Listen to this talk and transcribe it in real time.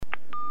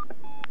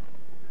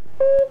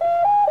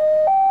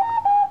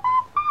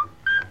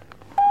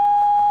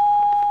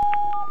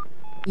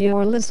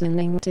You're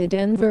listening to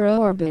Denver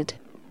Orbit.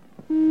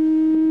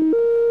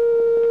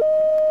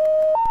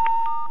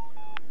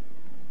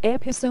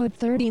 Episode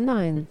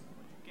 39.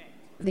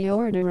 The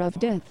Order of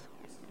Death.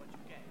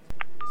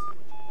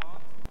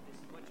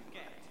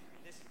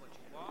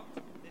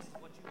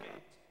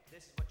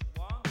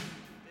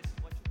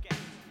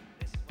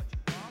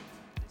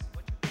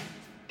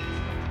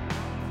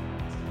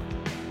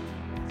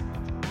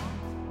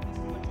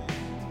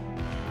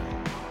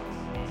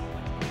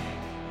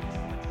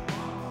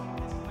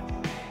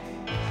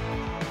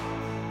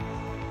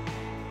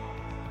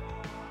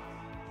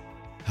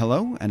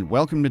 Hello, and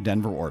welcome to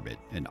Denver Orbit,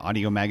 an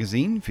audio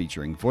magazine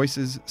featuring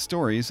voices,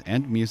 stories,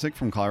 and music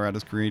from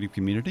Colorado's creative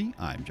community.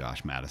 I'm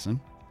Josh Madison.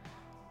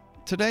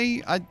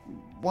 Today, I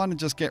want to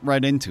just get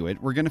right into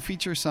it. We're going to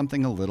feature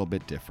something a little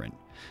bit different.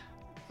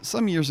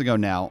 Some years ago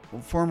now,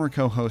 former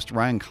co-host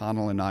Ryan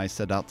Connell and I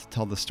set out to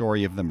tell the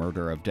story of the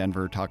murder of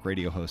Denver talk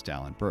radio host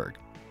Alan Berg.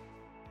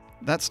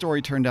 That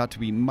story turned out to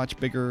be much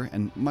bigger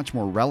and much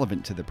more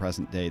relevant to the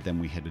present day than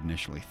we had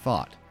initially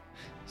thought.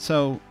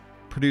 So,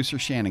 producer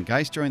Shannon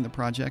Geist joined the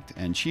project,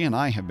 and she and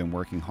I have been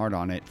working hard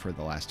on it for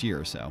the last year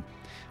or so.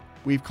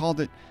 We've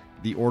called it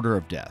The Order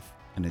of Death,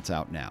 and it's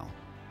out now.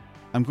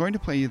 I'm going to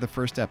play you the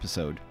first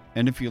episode,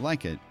 and if you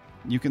like it,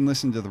 you can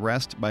listen to the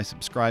rest by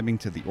subscribing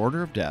to The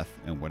Order of Death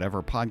in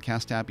whatever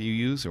podcast app you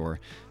use, or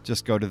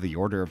just go to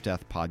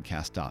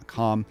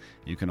theorderofdeathpodcast.com.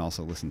 You can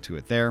also listen to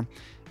it there,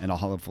 and I'll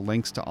have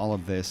links to all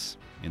of this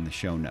in the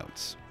show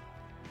notes.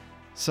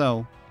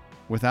 So,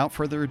 without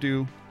further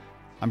ado,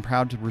 I'm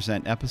proud to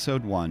present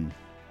Episode 1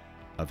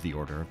 of The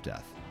Order of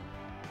Death.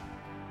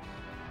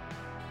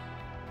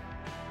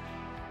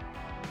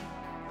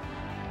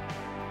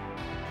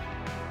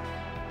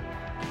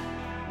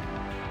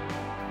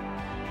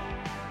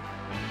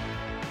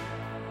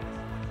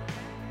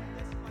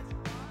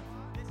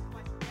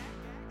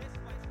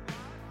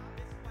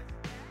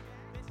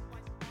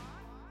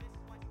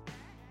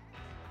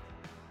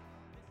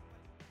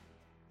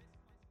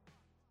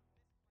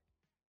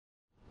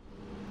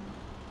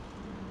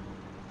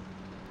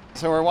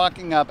 So we're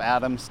walking up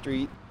Adams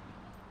Street.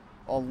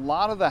 A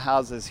lot of the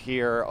houses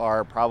here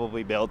are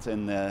probably built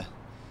in the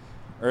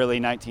early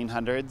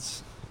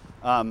 1900s.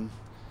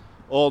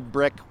 Old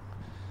brick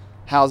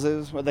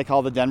houses, what they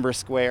call the Denver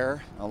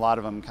Square. A lot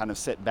of them kind of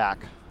sit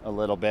back a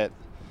little bit.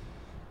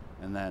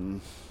 And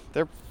then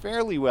they're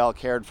fairly well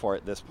cared for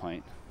at this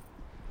point.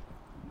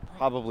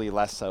 Probably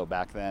less so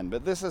back then.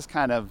 But this is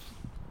kind of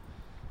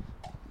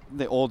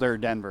the older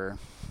Denver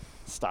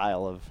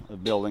style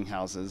of building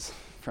houses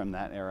from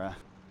that era.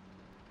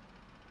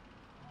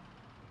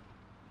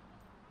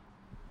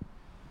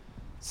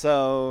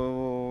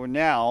 So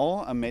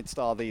now, amidst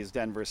all these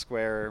Denver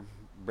Square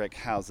brick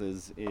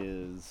houses,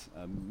 is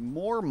a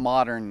more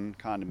modern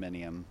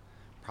condominium,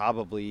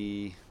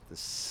 probably the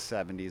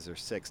 70s or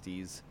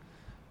 60s.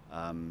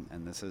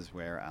 And this is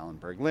where Alan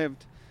Berg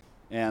lived.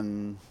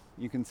 And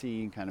you can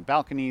see kind of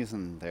balconies,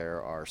 and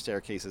there are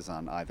staircases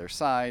on either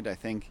side. I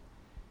think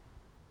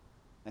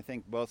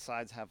both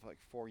sides have like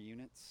 4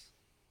 units.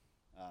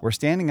 We're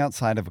standing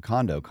outside of a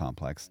condo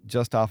complex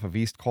just off of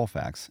East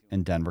Colfax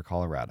in Denver,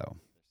 Colorado.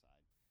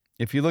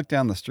 If you look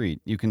down the street,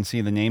 you can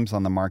see the names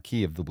on the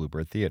marquee of the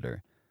Bluebird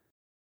Theater.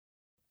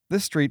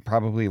 This street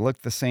probably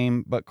looked the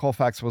same, but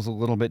Colfax was a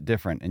little bit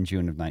different in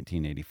June of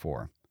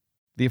 1984.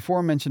 The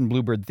aforementioned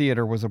Bluebird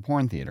Theater was a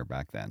porn theater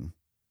back then.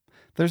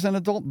 There's an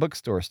adult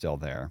bookstore still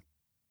there,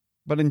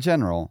 but in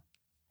general,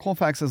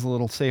 Colfax is a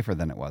little safer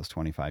than it was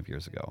 25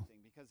 years ago.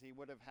 Because he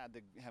would have had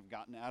to have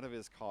gotten out of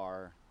his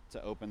car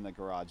to open the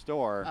garage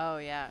door. Oh,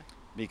 yeah.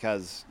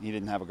 Because he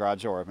didn't have a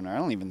garage door opener. I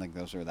don't even think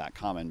those were that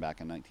common back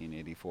in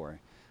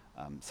 1984.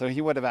 So he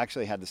would have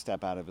actually had to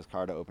step out of his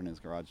car to open his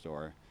garage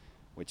door,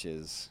 which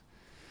is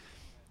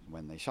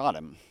when they shot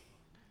him.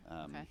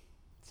 Okay.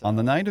 On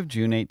the night of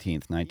June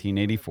 18th,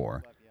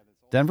 1984,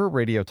 Denver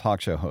radio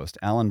talk show host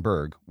Alan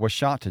Berg was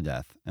shot to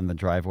death in the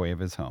driveway of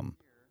his home.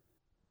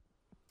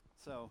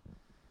 So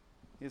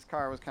his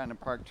car was kind of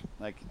parked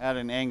like at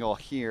an angle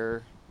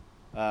here,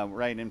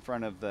 right in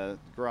front of the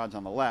garage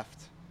on the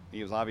left.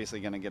 He was obviously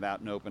going to get out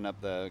and open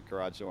up the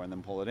garage door and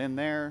then pull it in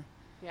there.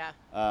 Yeah.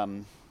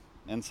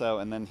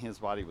 And then his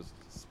body was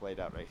splayed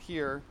out right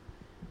here.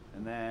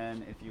 And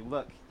then if you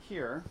look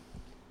here,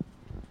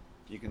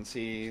 you can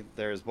see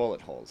there's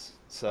bullet holes.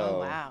 So, oh,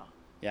 wow.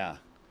 Yeah.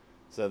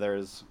 So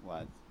there's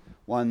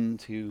 1,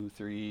 2,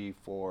 3,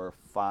 4,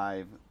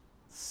 5,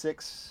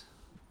 6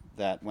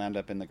 that wound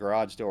up in the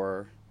garage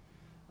door.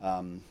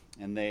 And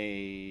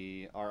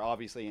they are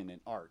obviously in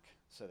an arc.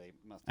 So they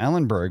must.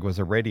 Alan Berg was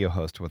a radio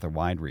host with a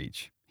wide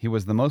reach. He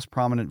was the most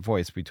prominent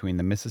voice between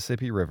the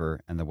Mississippi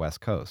River and the West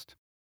Coast.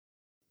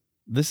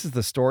 This is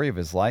the story of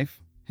his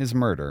life, his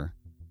murder,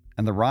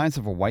 and the rise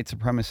of a white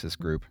supremacist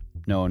group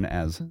known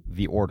as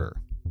The Order.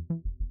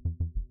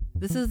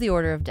 This is The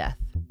Order of Death,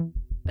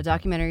 a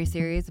documentary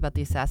series about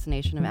the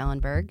assassination of Alan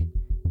Berg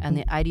and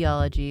the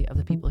ideology of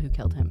the people who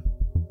killed him.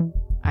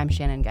 I'm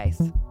Shannon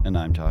Geist. And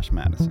I'm Josh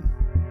Madison.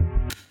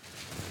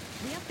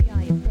 The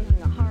FBI is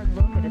taking a hard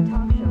look at a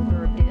talk show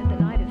Berg did the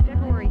night of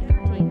February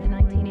 13th,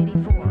 1984.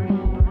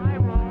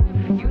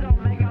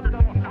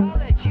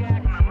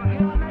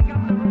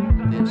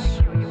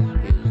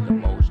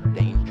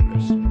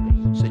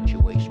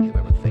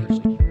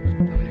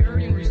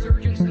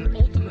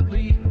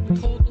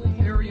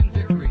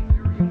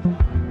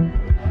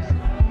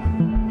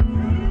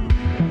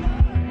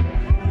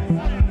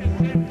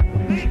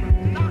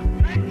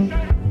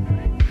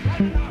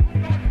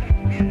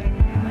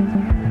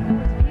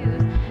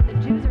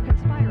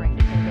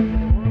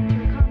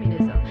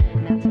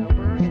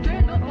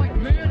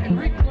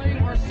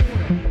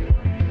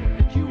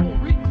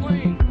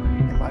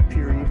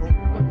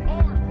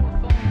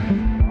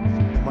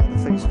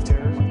 face of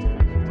terror.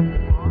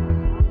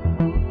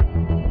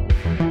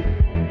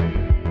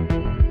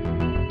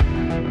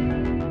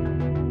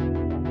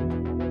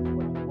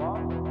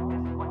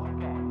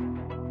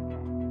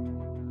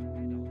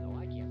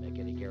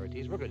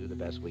 We're going to do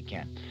the best we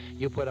can.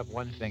 You put up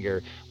one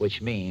finger,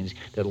 which means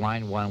that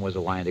line one was a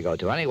line to go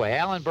to. Anyway,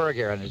 Alan Berg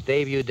here on his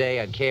debut day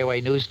on KOA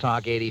News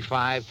Talk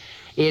 85.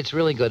 It's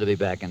really good to be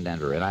back in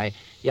Denver. And I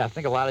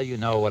think a lot of you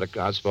know what an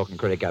outspoken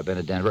critic I've been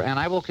in Denver, and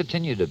I will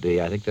continue to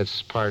be. I think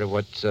that's part of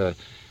what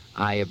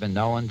I have been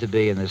known to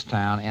be in this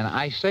town. And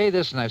I say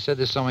this, and I've said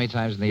this so many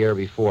times in the year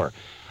before.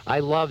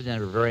 I love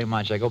Denver very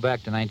much. I go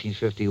back to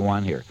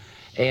 1951 here.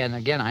 And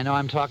again, I know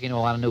I'm talking to a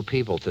lot of new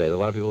people today. A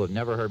lot of people who have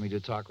never heard me do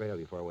talk radio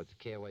before with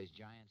KOA's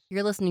Giants.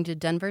 You're listening to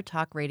Denver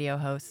Talk Radio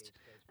host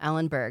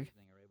Alan Berg.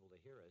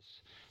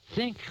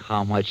 Think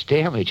how much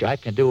damage I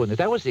can do. And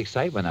that was the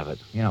excitement of it.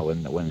 You know,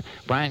 when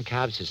Brian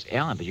Cobb says,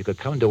 Alan, but you could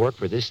come to work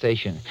for this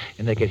station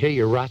and they could hear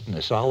your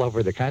rottenness all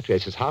over the country. I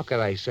says, how could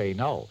I say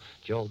no?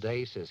 Joel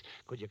Day says,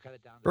 could you cut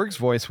it down? Berg's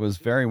voice was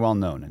very well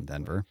known in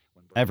Denver.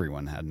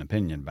 Everyone had an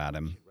opinion about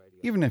him.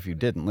 Even if you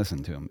didn't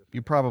listen to him,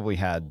 you probably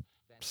had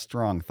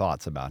strong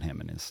thoughts about him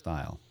and his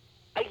style.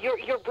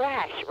 You're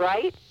brash,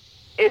 right?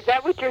 Is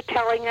that what you're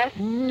telling us?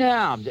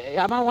 No,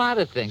 I'm a lot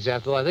of things,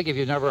 Ethel. I think if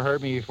you've never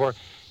heard me before,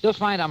 you'll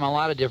find I'm a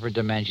lot of different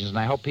dimensions, and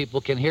I hope people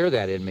can hear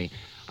that in me.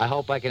 I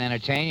hope I can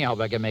entertain you. I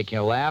hope I can make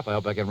you laugh. I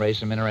hope I can raise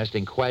some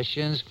interesting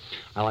questions.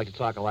 I like to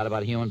talk a lot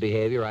about human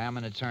behavior. I am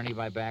an attorney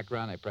by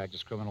background. I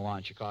practiced criminal law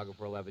in Chicago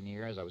for 11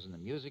 years. I was in the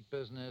music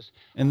business.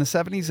 In the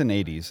 70s and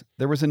 80s,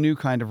 there was a new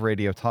kind of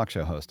radio talk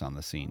show host on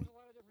the scene.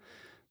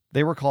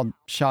 They were called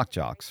shock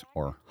jocks,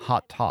 or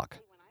hot talk.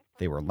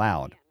 They were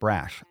loud,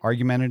 brash,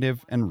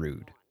 argumentative, and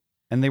rude.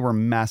 And they were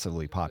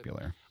massively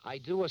popular. I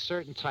do a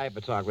certain type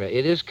of talk radio.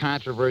 It is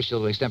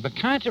controversial to an extent, but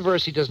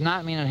controversy does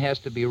not mean it has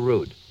to be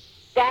rude.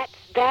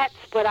 That's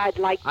what I'd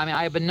like. I mean,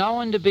 I've been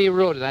known to be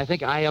rude, and I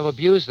think I have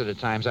abused it at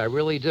times. I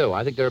really do.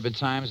 I think there have been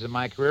times in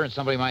my career, and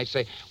somebody might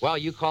say, well,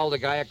 you called a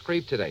guy a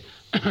creep today.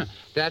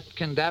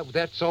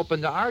 That's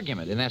open to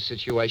argument in that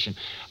situation.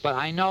 But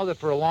I know that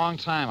for a long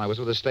time I was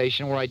with a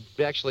station where I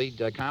actually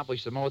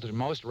accomplished the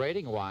most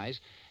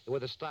rating-wise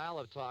with a style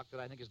of talk that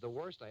I think is the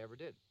worst I ever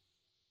did.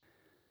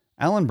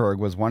 Alan Berg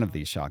was one of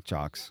these shock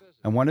jocks,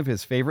 and one of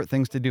his favorite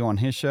things to do on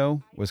his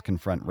show was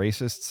confront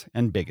racists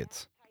and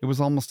bigots. It was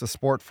almost a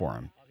sport for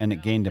him, and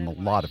it gained him a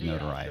lot of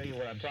notoriety. I'll show you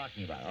what I'm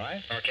talking about, all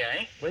right?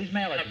 Okay. Please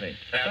mail it to me.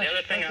 Now, the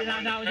other thing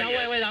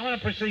wait, I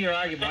want to pursue your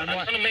argument. I'm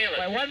going to mail it.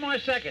 Wait, one more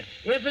second.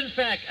 If, in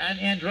fact,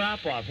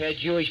 Andropov had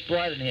Jewish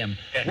blood in him,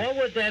 what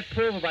would that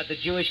prove about the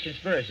Jewish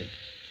conspiracy?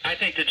 I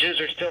think the Jews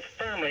are still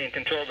firmly in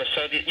control of the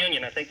Soviet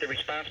Union. I think they're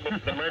responsible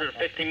for the murder of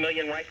 50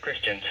 million white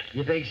Christians.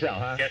 You think so,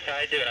 huh? Yes,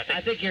 I do.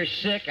 I think you're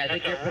sick. I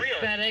think you're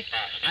pathetic.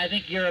 I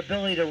think your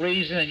ability to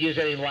reason and use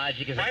any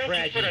logic is a tragedy. Why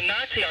don't you put a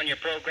Nazi on your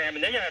program,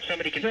 and then you'll have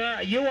somebody...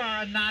 Sir, you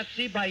are a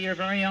Nazi by your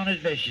very own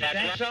admission.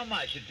 Thanks so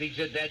much. If he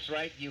said that's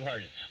right, you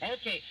heard it.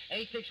 Okay,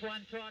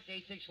 861-TALK,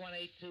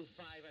 861-825...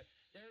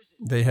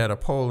 They had a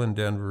poll in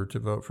Denver to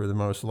vote for the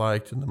most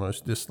liked and the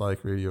most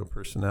disliked radio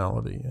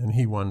personality, and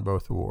he won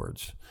both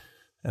awards.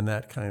 And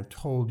that kind of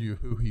told you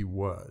who he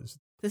was.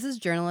 This is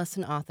journalist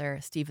and author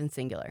Stephen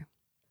Singular.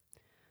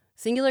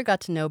 Singular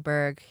got to know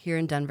Berg here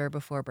in Denver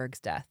before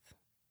Berg's death.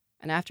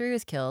 And after he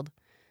was killed,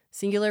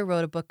 Singular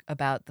wrote a book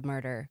about the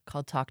murder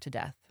called Talk to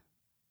Death.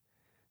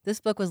 This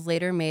book was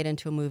later made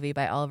into a movie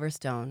by Oliver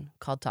Stone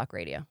called Talk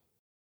Radio.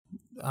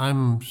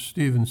 I'm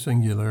Stephen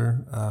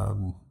Singular.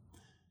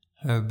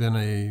 Have been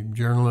a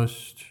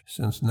journalist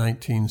since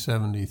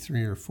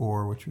 1973 or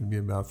 4, which would be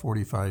about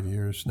 45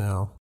 years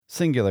now.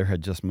 Singular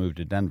had just moved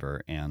to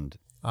Denver, and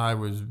I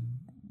was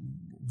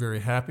very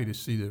happy to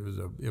see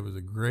that it was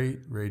a great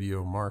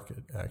radio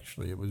market,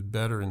 actually. It was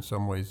better in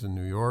some ways than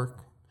New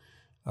York.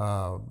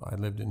 I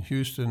lived in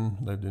Houston,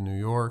 lived in New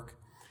York,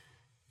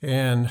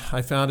 and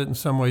I found it in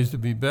some ways to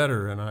be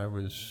better. And I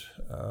was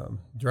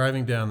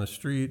driving down the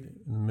street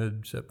in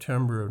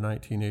mid-September of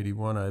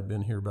 1981. I had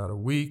been here about a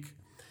week,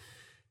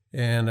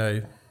 and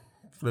I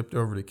flipped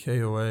over to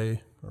KOA,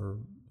 or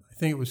I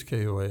think it was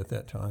KOA at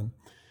that time.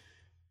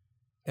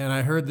 And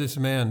I heard this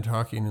man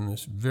talking in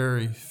this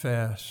very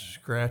fast,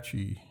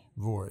 scratchy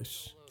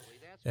voice,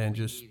 and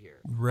just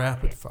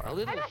rapid fire. A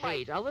little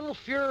hate, a little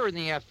furor in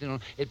the afternoon.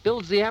 It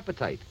builds the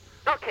appetite.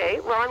 Okay,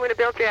 well, I'm going to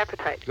build your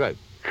appetite. Good.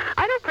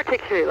 I don't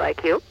particularly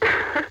like you.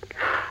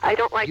 I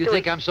don't like You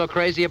think I'm so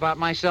crazy about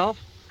myself?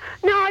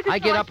 No, I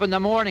get up in the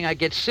morning, I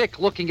get sick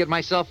looking at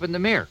myself in the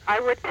mirror. I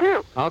would,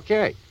 too.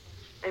 Okay.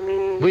 I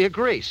mean... We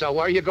agree. So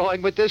where are you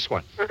going with this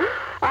one?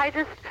 I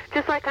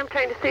just like I'm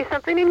trying to say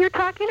something and you're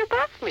talking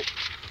about me.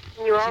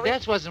 You always... See,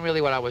 that wasn't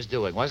really what I was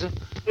doing, was it?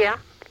 Yeah.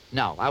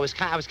 No, I was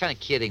kind of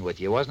kidding with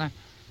you, wasn't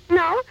I?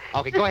 No.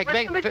 Okay, go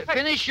ahead.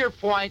 Finish your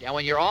point, and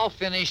when you're all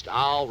finished,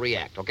 I'll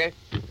react, okay?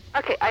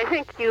 Okay, I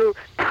think you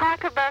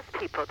talk about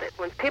people that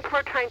when people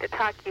are trying to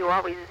talk, you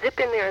always zip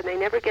in there and they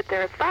never get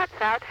their thoughts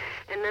out,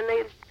 and then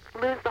they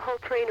lose the whole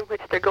train in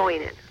which they're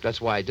going in.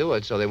 That's why I do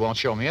it, so they won't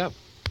show me up.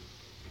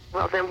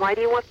 Well, then why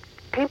do you want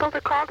people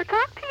to call to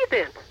talk to you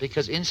then?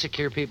 Because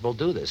insecure people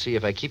do this. See,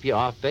 if I keep you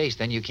off base,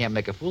 then you can't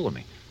make a fool of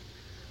me.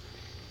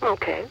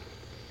 Okay.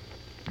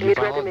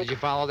 Did you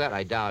follow that?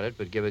 I doubt it,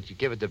 but give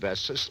it the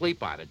best. So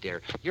sleep on it,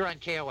 dear. You're on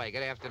KOA.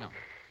 Good afternoon.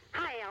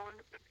 Hi, Alan.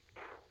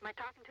 Am I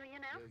talking to you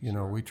now? You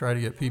know, we try to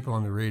get people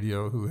on the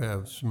radio who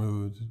have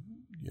smooth,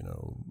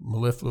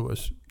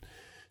 mellifluous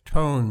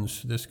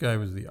tones. This guy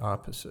was the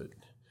opposite.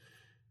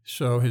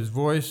 So his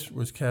voice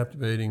was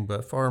captivating,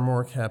 but far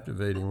more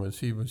captivating was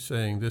he was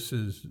saying, this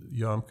is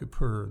Yom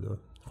Kippur, the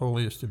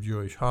holiest of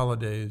Jewish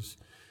holidays,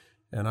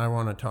 and I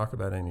want to talk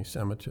about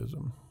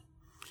anti-Semitism.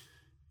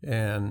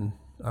 And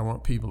I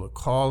want people to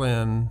call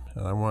in,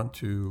 and I want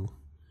to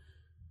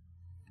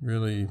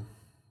really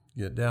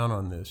get down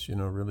on this,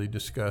 really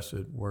discuss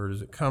it. Where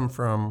does it come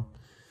from?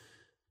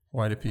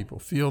 Why do people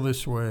feel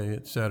this way,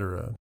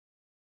 etc.?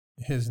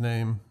 His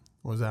name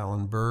was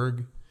Alan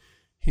Berg.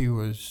 He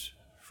was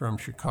from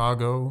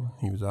Chicago.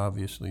 He was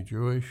obviously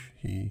Jewish.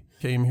 He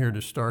came here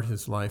to start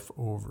his life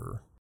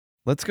over.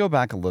 Let's go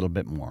back a little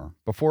bit more.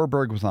 Before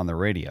Berg was on the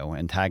radio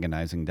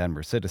antagonizing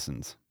Denver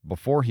citizens,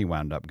 before he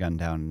wound up gunned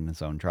down in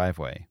his own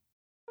driveway.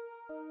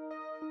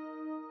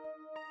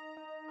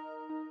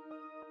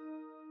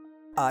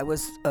 I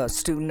was a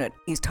student at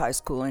East High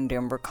School in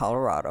Denver,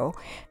 Colorado,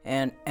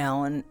 and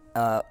Alan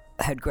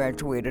had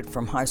graduated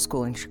from high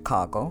school in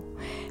Chicago.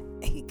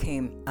 He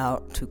came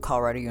out to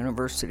Colorado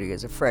University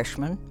as a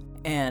freshman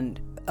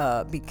and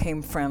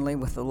became friendly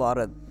with a lot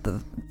of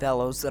the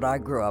fellows that I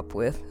grew up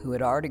with who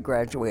had already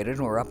graduated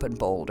and were up in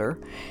Boulder,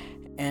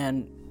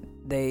 and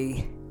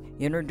they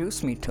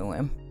introduced me to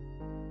him.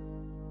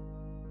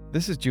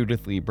 This is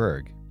Judith Lee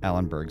Berg,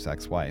 Alan Berg's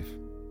ex-wife.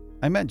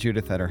 I met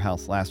Judith at her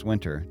house last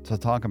winter to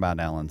talk about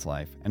Alan's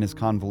life and his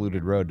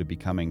convoluted road to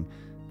becoming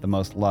the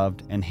most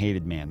loved and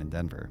hated man in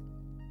Denver.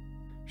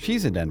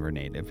 She's a Denver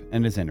native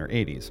and is in her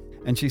 80s,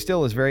 and she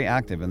still is very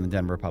active in the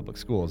Denver public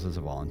schools as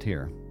a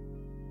volunteer.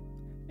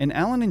 In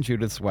Alan and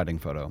Judith's wedding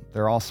photo,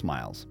 they're all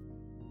smiles.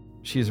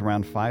 She's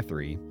around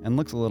 5'3" and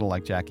looks a little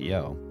like Jackie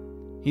O.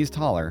 He's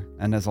taller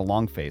and has a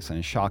long face and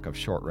a shock of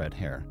short red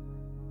hair.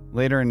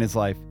 Later in his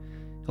life,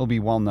 he'll be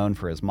well known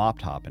for his mop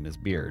top and his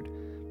beard,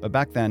 but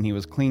back then he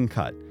was clean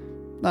cut,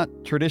 not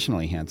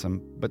traditionally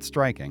handsome, but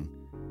striking.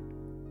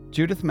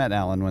 Judith met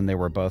Alan when they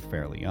were both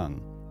fairly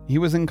young. He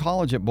was in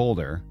college at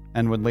Boulder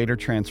and would later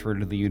transfer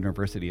to the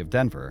University of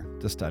Denver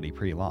to study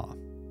pre-law.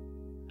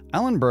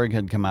 Alan Berg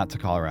had come out to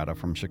Colorado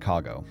from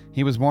Chicago.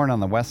 He was born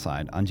on the West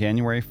Side on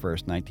January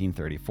 1st,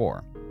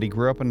 1934. He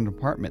grew up in an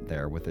apartment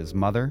there with his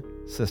mother,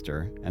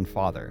 sister, and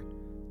father.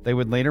 They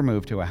would later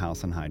move to a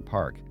house in Hyde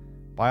Park.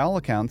 By all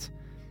accounts,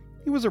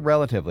 he was a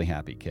relatively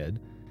happy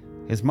kid.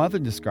 His mother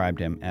described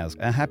him as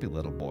a happy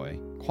little boy,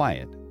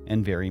 quiet,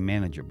 and very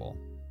manageable.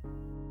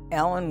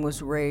 Alan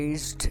was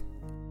raised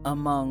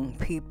among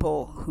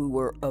people who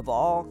were of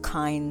all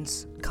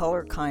kinds,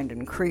 color, kind,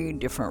 and creed,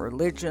 different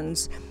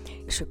religions.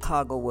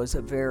 Chicago was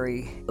a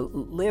very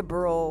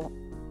liberal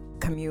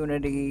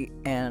community,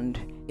 and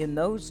in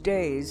those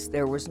days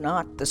there was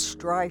not the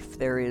strife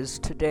there is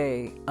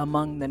today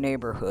among the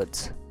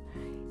neighborhoods.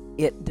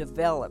 It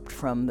developed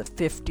from the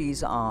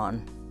 50s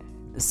on,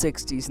 the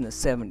 60s and the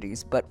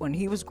 70s, but when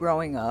he was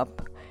growing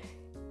up,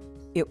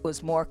 it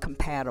was more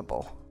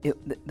compatible.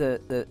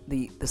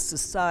 The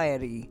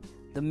society,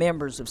 the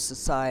members of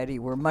society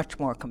were much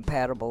more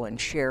compatible in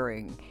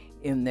sharing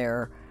in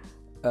their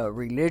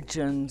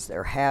religions,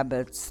 their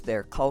habits,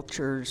 their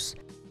cultures.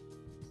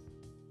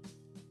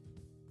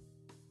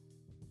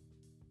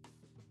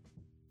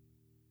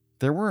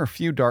 There were a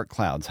few dark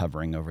clouds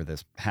hovering over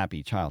this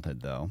happy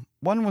childhood, though.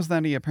 One was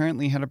that he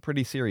apparently had a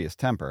pretty serious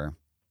temper,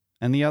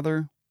 and the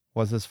other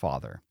was his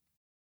father.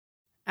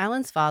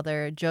 Alan's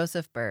father,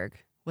 Joseph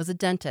Berg, was a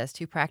dentist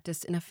who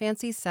practiced in a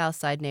fancy South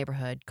Side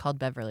neighborhood called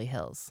Beverly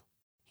Hills.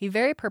 He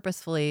very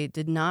purposefully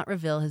did not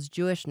reveal his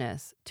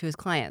Jewishness to his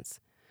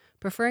clients,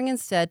 preferring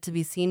instead to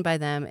be seen by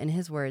them, in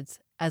his words,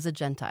 as a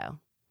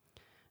Gentile.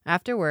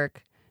 After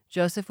work,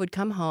 Joseph would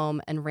come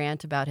home and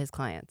rant about his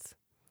clients.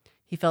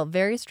 He felt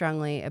very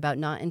strongly about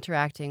not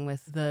interacting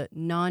with the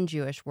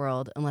non-Jewish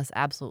world unless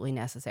absolutely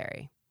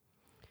necessary.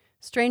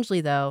 Strangely,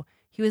 though,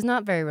 he was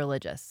not very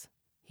religious.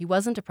 He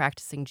wasn't a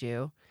practicing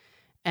Jew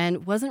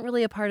and wasn't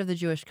really a part of the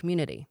Jewish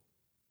community.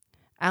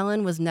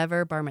 Alan was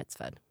never bar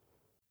mitzvahed.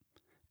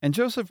 And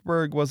Joseph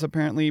Berg was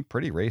apparently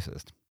pretty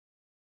racist.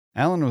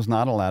 Alan was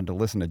not allowed to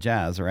listen to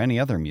jazz or any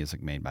other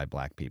music made by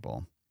black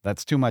people.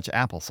 That's too much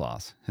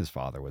applesauce, his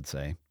father would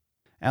say.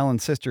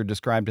 Alan's sister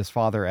described his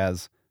father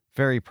as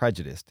very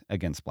prejudiced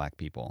against black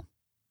people.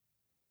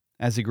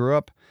 As he grew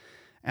up,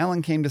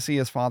 Alan came to see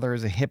his father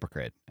as a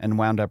hypocrite and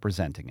wound up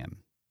resenting him.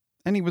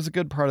 And he was a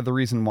good part of the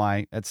reason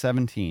why, at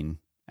 17,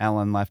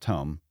 Alan left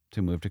home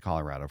to move to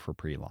Colorado for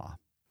pre-law.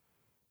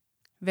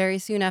 Very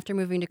soon after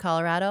moving to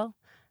Colorado,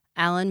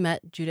 Alan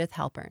met Judith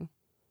Halpern.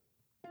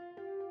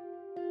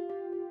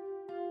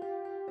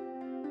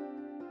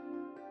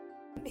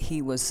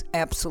 He was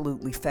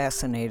absolutely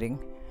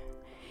fascinating.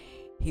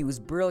 He was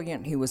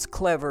brilliant, he was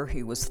clever,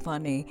 he was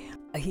funny.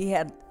 He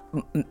had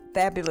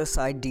fabulous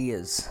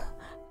ideas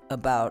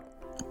about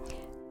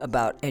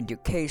about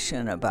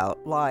education,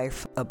 about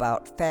life,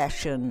 about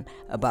fashion,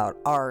 about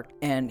art,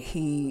 and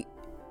he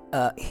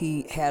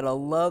had a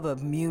love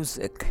of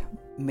music,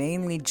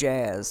 mainly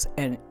jazz,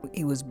 and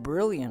he was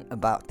brilliant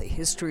about the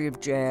history of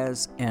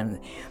jazz and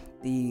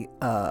the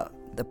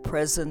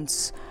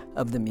presence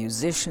of the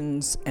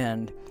musicians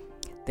and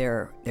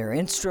their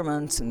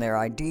instruments and their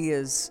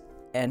ideas.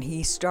 And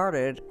he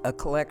started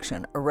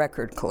a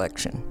record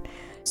collection.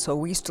 So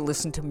we used to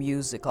listen to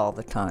music all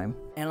the time,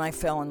 and I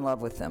fell in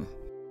love with him.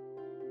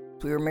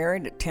 We were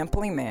married at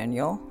Temple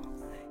Emanuel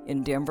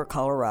in Denver,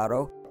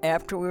 Colorado.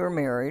 After we were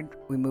married,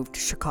 we moved to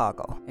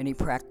Chicago, and he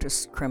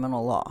practiced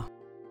criminal law.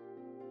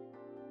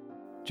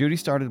 Judy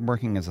started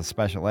working as a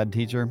special ed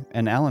teacher,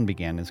 and Alan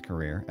began his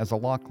career as a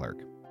law clerk.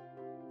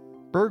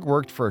 Berg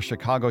worked for a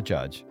Chicago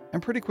judge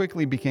and pretty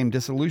quickly became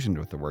disillusioned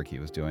with the work he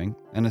was doing,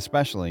 and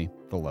especially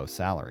the low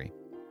salary.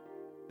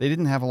 They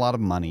didn't have a lot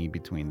of money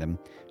between them,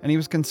 and he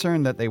was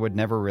concerned that they would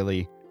never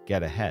really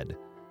get ahead.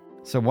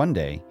 So one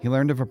day, he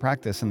learned of a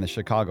practice in the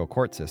Chicago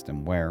court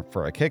system where,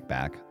 for a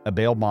kickback, a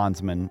bail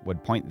bondsman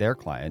would point their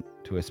client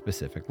to a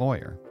specific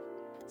lawyer.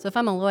 So if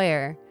I'm a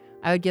lawyer,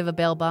 I would give a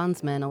bail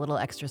bondsman a little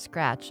extra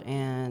scratch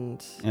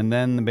and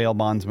then the bail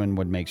bondsman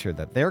would make sure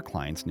that their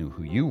clients knew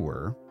who you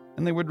were,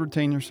 and they would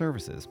retain your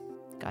services.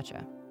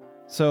 Gotcha.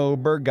 So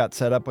Berg got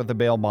set up with a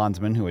bail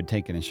bondsman who had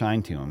taken a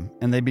shine to him,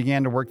 and they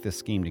began to work this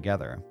scheme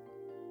together.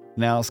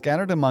 Now,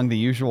 scattered among the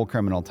usual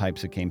criminal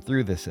types who came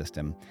through this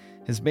system,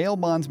 his bail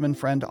bondsman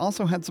friend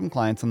also had some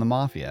clients in the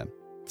mafia.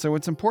 So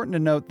it's important to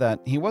note that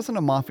he wasn't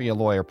a mafia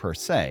lawyer per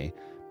se,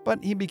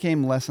 but he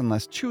became less and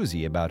less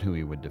choosy about who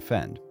he would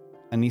defend.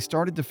 And he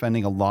started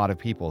defending a lot of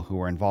people who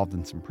were involved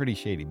in some pretty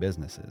shady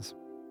businesses.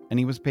 And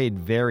he was paid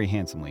very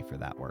handsomely for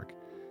that work.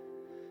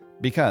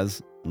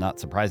 Because, not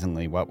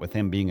surprisingly, what with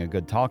him being a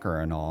good talker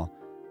and all,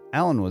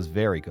 Alan was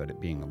very good at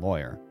being a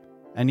lawyer.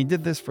 And he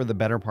did this for the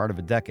better part of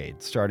a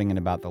decade, starting in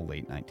about the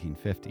late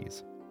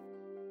 1950s.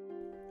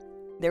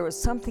 There was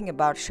something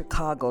about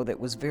Chicago that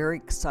was very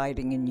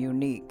exciting and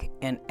unique,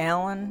 and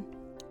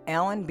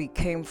Alan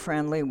became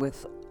friendly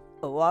with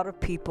a lot of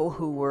people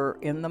who were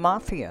in the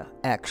mafia,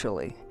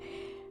 actually.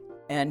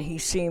 And he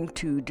seemed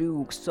to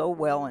do so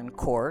well in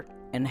court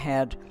and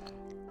had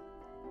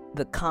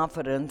the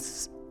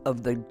confidence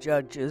of the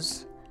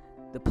judges,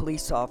 the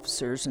police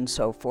officers, and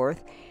so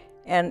forth.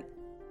 And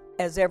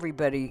as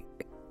everybody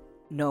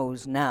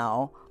knows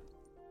now,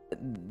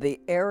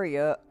 the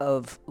area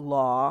of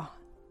law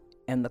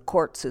and the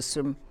court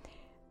system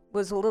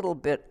was a little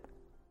bit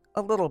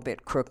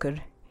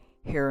crooked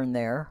here and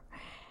there.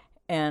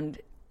 And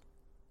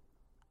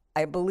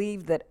I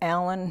believe that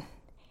Alan,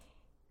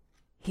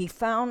 he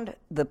found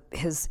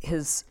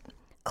his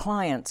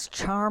clients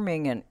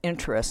charming and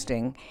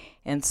interesting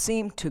and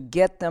seemed to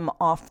get them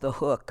off the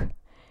hook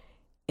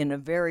in a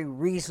very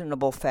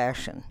reasonable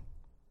fashion.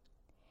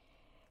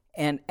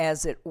 And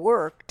as it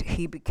worked,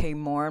 he became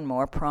more and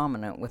more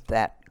prominent with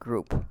that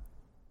group.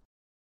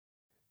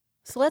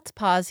 So let's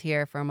pause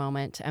here for a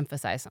moment to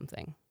emphasize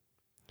something.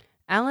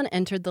 Alan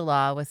entered the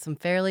law with some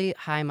fairly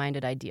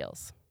high-minded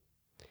ideals.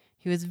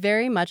 He was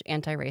very much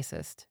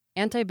anti-racist,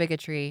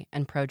 anti-bigotry,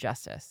 and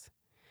pro-justice.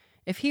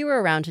 If he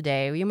were around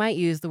today, we might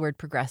use the word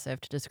progressive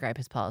to describe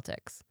his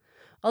politics,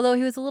 although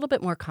he was a little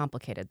bit more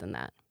complicated than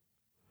that.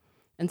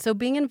 And so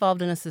being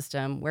involved in a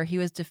system where he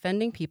was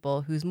defending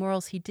people whose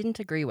morals he didn't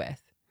agree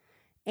with,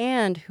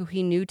 and who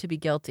he knew to be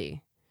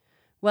guilty,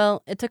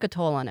 well, it took a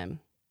toll on him.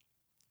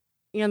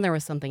 And there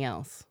was something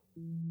else.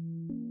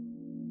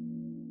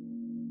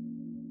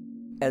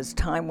 As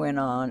time went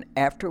on,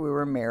 after we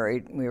were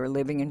married, we were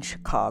living in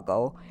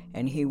Chicago,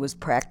 and he was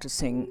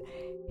practicing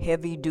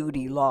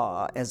heavy-duty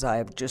law, as I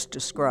have just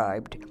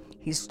described.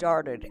 He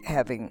started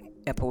having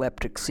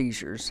epileptic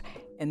seizures,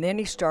 and then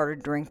he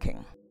started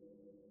drinking.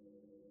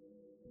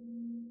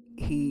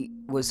 He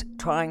was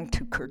trying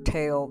to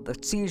curtail the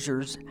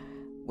seizures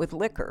with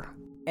liquor,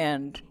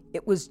 and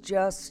it was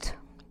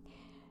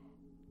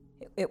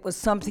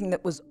something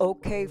that was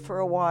okay for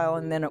a while,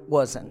 and then it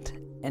wasn't.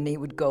 And he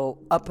would go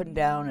up and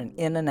down and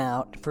in and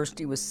out. First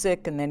he was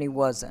sick, and then he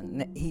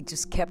wasn't. And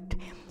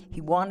he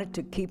wanted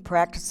to keep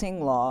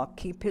practicing law,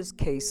 keep his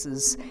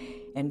cases,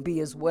 and be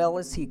as well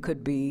as he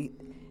could be.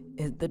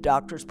 The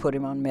doctors put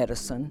him on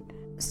medicine,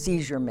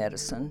 seizure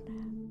medicine,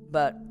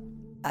 but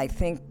I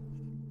think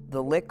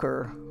the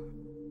liquor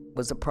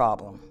was a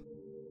problem.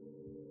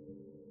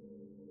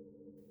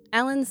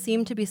 Alan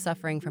seemed to be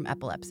suffering from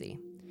epilepsy,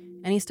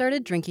 and he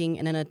started drinking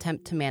in an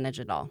attempt to manage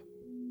it all.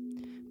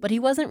 But he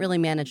wasn't really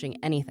managing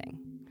anything,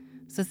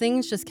 so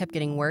things just kept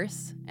getting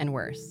worse and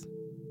worse.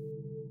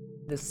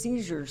 The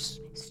seizures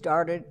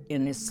started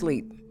in his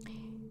sleep,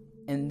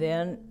 and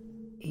then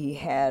he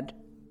had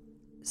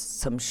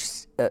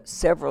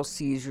several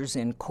seizures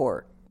in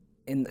court,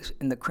 in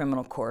the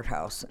criminal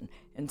courthouse,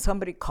 and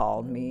somebody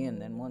called me,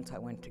 and then once I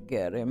went to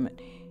get him,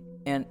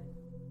 and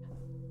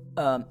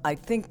I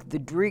think the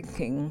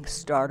drinking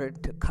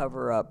started to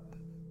cover up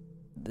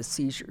the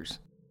seizures.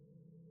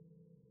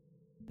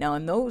 Now,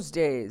 in those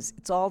days,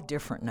 it's all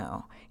different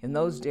now. In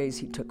those days,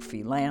 he took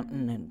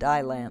Phelanton and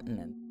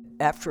Dilantin,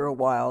 after a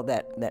while,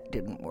 that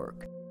didn't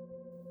work.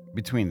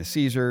 Between the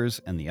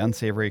seizures and the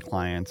unsavory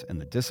clients and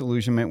the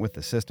disillusionment with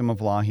the system of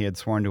law he had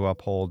sworn to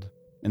uphold,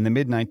 in the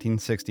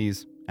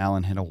mid-1960s,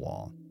 Allen hit a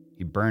wall.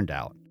 He burned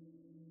out.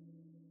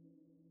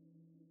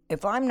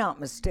 If I'm not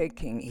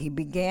mistaken, he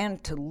began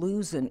to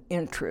lose an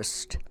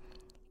interest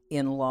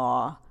in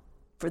law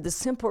for the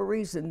simple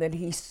reason that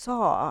he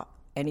saw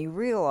and he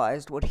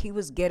realized what he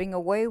was getting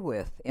away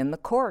with in the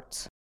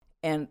courts.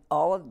 And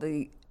all of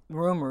the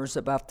rumors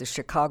about the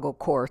Chicago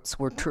courts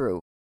were true.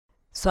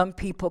 Some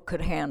people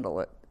could handle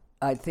it.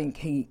 I think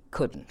he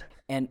couldn't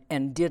and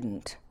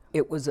didn't.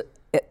 It was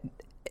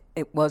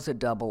a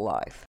double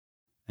life.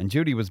 And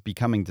Judy was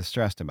becoming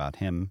distressed about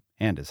him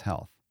and his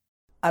health.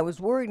 I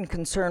was worried and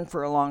concerned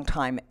for a long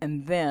time,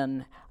 and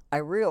then I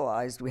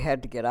realized we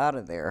had to get out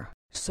of there,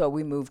 so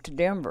we moved to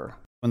Denver.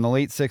 In the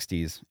late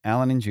 60s,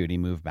 Allen and Judy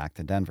moved back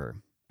to Denver,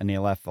 and they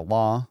left the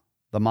law,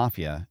 the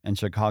mafia, and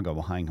Chicago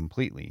behind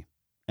completely,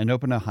 and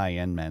opened a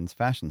high-end men's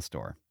fashion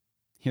store.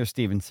 Here's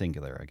Steven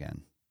Singular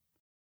again.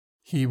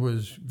 He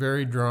was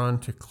very drawn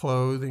to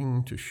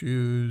clothing, to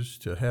shoes,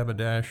 to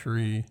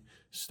haberdashery,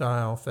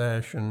 style,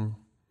 fashion,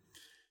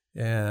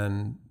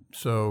 and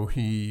so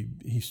he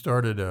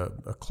started a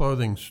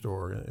clothing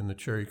store in the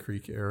Cherry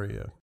Creek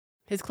area.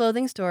 His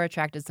clothing store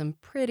attracted some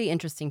pretty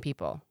interesting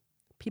people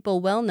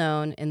well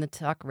known in the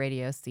talk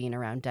radio scene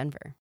around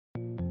Denver.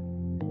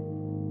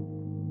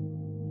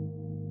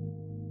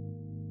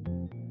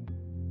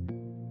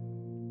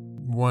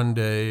 One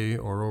day,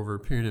 or over a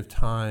period of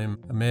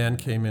time, a man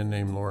came in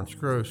named Lawrence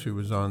Gross, who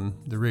was on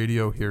the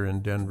radio here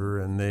in Denver,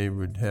 and they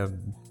would have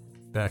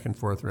back and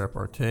forth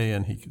repartee,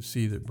 and he could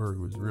see that Berg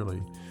was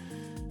really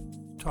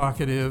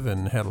talkative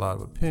and had a lot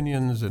of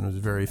opinions and was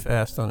very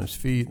fast on his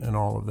feet and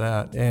all of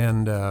that.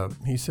 And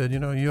he said,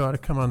 you ought to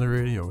come on the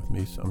radio with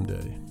me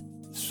someday.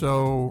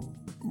 So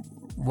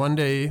one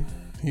day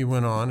he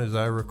went on, as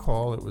I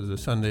recall, it was a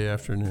Sunday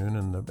afternoon,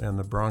 and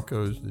the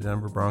Broncos, the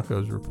Denver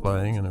Broncos were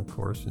playing, and of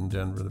course in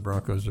Denver the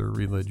Broncos are a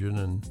religion,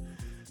 and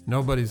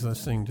nobody's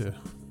listening to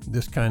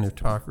this kind of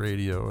talk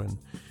radio,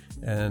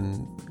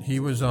 and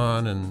he was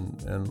on,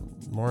 and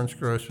Lawrence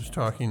Gross was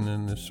talking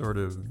in this sort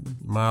of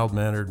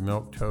mild-mannered,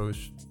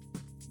 milquetoast,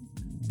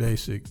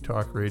 basic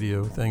talk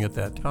radio thing at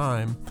that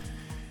time,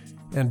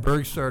 and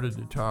Berg started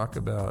to talk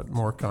about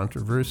more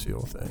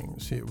controversial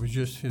things. It was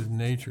just his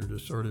nature to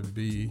sort of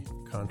be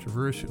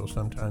controversial,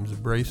 sometimes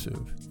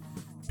abrasive.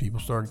 People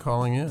started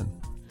calling in,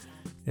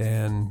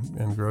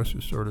 and Gross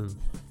was sort of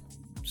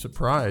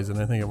surprised,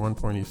 and I think at one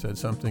point he said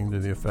something to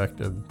the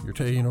effect of, "You're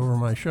taking over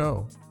my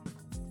show."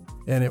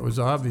 And it was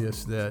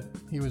obvious that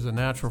he was a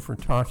natural for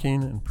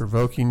talking and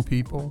provoking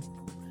people.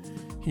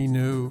 He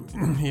knew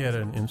he had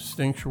an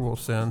instinctual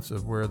sense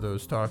of where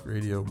those talk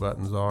radio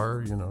buttons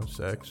are,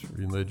 sex,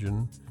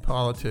 religion,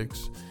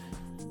 politics,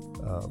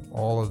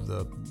 all of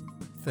the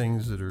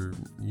things that are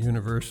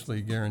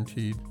universally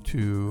guaranteed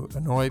to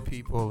annoy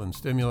people and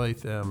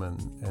stimulate them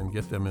and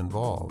get them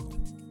involved.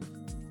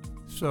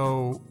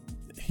 So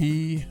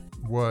he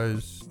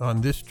was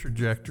on this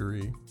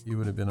trajectory. He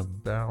would have been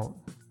about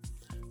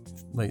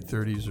late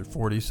 30s or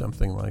 40s,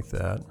 something like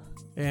that.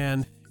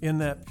 And in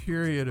that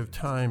period of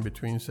time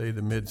between, say,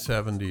 the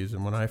mid-70s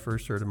and when I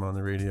first heard him on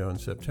the radio in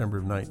September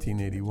of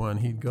 1981,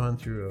 he'd gone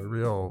through a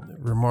real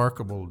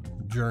remarkable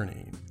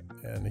journey.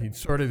 And he'd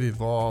sort of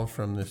evolved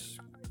from this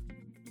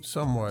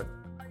somewhat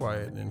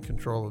quiet and in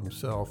control of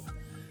himself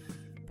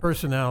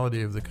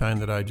personality of the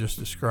kind that I just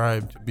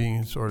described to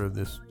being sort of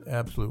this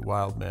absolute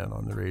wild man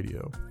on the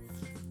radio.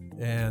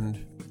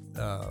 And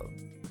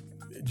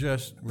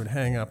just would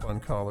hang up on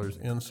callers,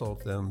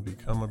 insult them,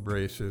 become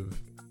abrasive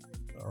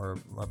or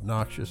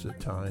obnoxious at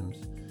times.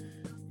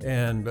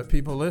 But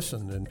people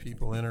listened and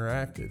people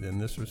interacted, and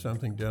this was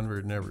something Denver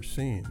had never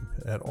seen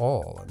at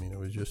all. I mean, it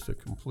was just a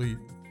complete,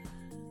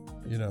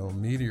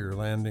 meteor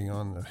landing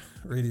on the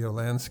radio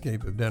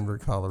landscape of Denver,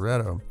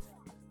 Colorado.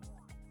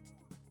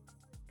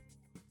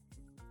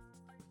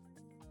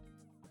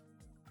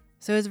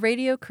 So his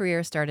radio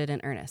career started in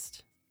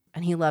earnest,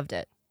 and he loved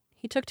it.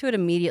 He took to it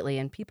immediately,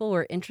 and people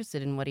were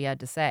interested in what he had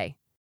to say.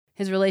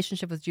 His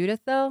relationship with Judith,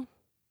 though,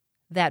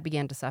 that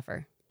began to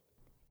suffer.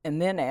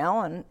 And then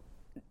Allen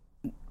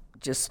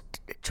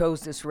just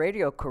chose this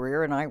radio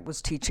career, and I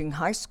was teaching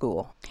high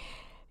school.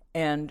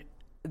 And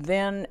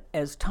then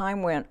as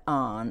time went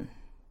on,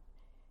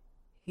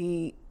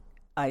 he,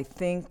 I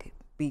think,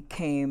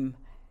 became,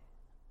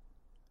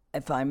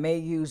 if I may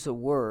use a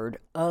word,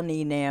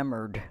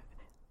 unenamored.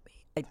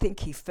 I think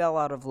he fell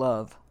out of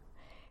love,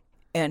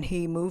 and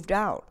he moved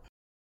out.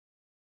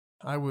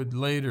 I would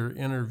later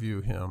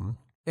interview him,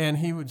 and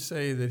he would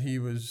say that he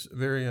was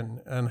very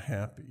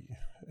unhappy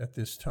at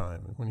this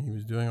time when he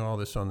was doing all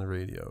this on the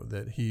radio,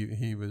 that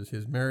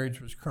his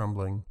marriage was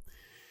crumbling.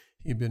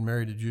 He'd been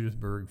married to Judith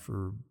Berg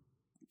for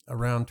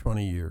around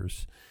 20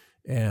 years,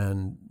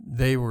 and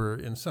they were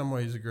in some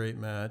ways a great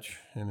match,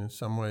 and in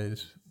some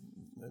ways,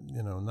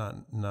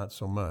 not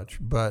so much,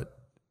 but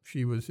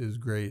she was his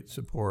great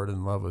support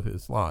and love of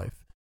his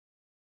life.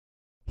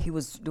 He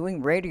was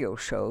doing radio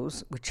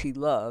shows, which he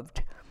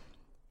loved,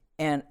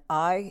 and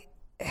I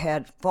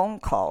had phone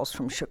calls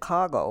from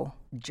Chicago,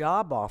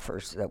 job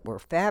offers that were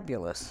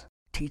fabulous.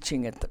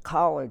 Teaching at the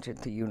college,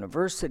 at the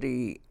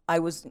university. I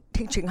was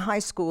teaching high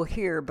school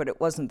here, but it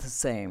wasn't the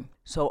same.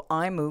 So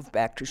I moved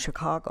back to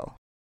Chicago.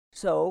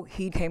 So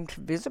he came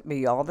to visit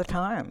me all the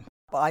time.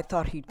 I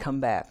thought he'd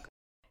come back.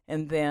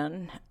 And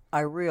then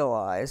I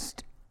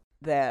realized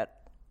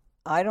that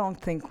I don't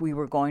think we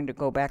were going to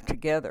go back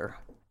together.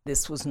 He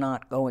was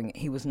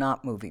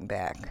not moving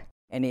back.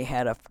 And he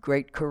had a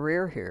great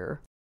career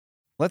here.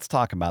 Let's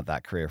talk about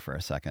that career for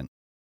a second.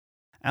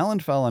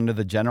 Alan fell under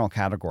the general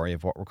category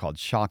of what were called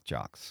shock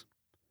jocks.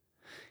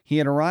 He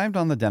had arrived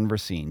on the Denver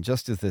scene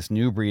just as this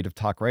new breed of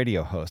talk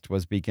radio host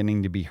was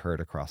beginning to be heard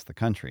across the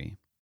country.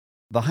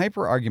 The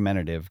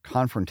hyper-argumentative,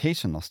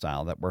 confrontational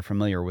style that we're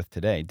familiar with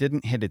today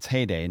didn't hit its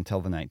heyday until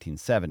the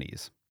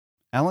 1970s.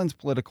 Alan's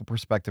political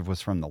perspective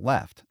was from the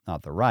left,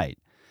 not the right.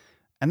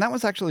 And that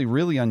was actually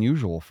really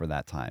unusual for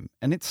that time,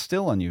 and it's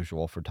still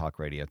unusual for talk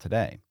radio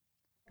today.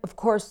 Of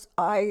course,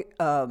 I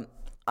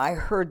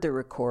heard the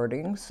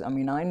recordings. I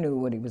mean, I knew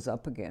what he was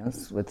up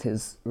against with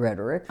his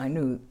rhetoric. I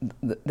knew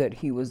that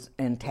he was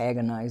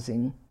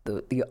antagonizing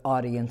the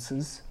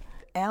audiences.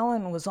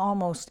 Alan was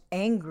almost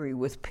angry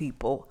with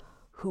people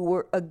who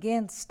were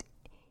against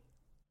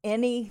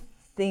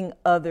anything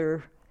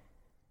other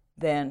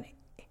than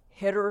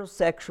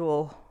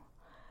heterosexual,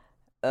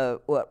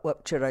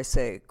 what should I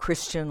say,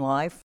 Christian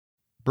life.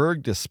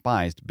 Berg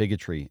despised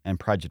bigotry and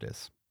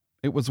prejudice.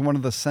 It was one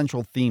of the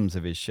central themes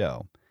of his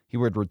show. He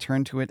would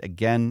return to it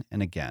again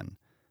and again,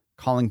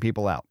 calling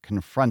people out,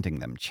 confronting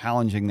them,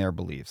 challenging their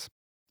beliefs.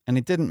 And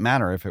it didn't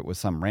matter if it was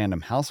some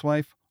random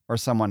housewife or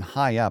someone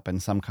high up in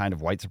some kind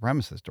of white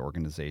supremacist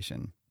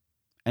organization.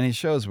 And his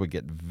shows would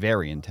get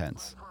very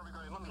intense.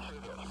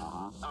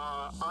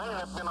 I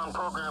have been on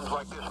programs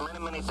like this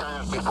many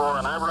times before,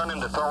 and I've run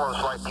into fellows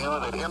like you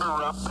that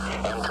interrupt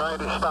and try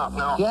to stop.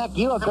 Now, Jack,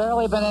 you have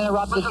barely been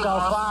interrupted so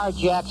far,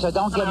 Jack, so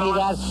don't give me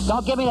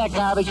that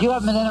garbage. You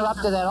haven't been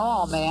interrupted at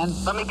all, man.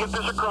 Let me get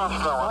this across,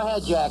 fella. Go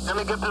ahead, Jack. Let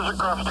me get this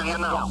across to you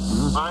now.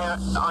 Yeah.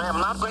 I am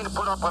not going to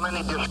put up on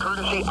any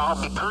discourtesy. I'll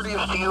be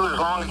courteous to you as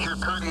long as you're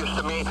courteous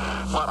to me,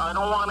 but I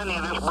don't want any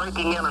of this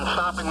breaking in and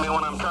stopping me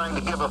when I'm trying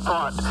to give a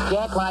thought.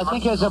 Jack, when I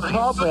think it's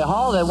appropriate,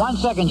 hold it 1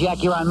 second,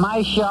 Jack. You're on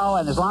my show,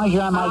 and as long as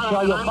you're on my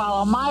show, you'll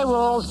follow my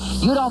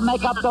rules. You don't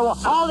make up the...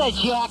 Hold it,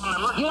 Jack.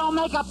 You don't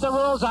make up the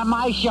rules on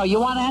my show. You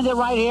want to end it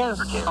right here?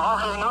 I'll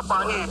hang up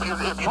on you if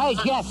you... Hey,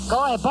 Jack,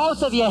 go ahead.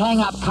 Both of you hang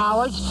up,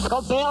 cowards.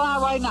 Go bail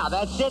out right now.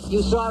 That's it.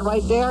 You saw it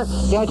right there.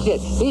 That's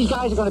it. These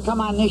guys are going to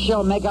come on this show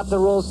and make up the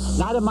rules.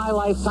 Not in my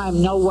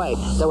lifetime. No way.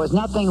 There was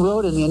nothing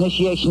rude in the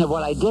initiation of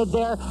what I did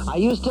there. Are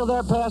you still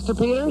there, Pastor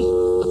Peters?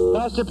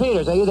 Pastor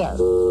Peters, are you there?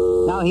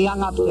 No, he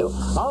hung up too.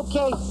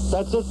 Okay,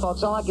 that's it,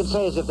 folks. All I can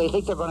say is if they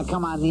think they're going to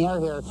come on the air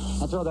here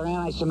and throw their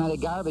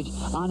anti-Semitic garbage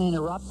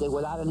uninterrupted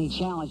without any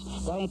challenge,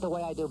 that ain't the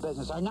way I do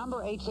business. Our number,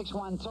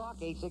 861-TALK,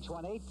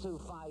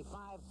 861-8255.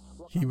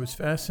 He was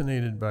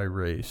fascinated by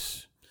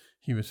race.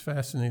 He was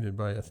fascinated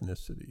by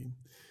ethnicity.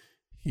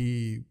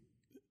 He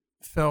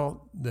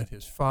felt that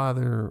his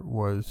father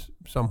was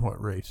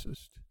somewhat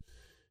racist,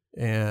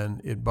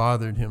 and it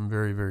bothered him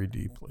very, very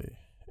deeply.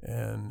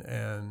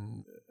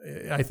 And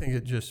I think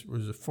it just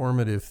was a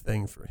formative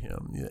thing for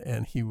him.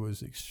 And he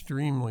was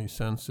extremely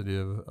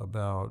sensitive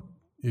about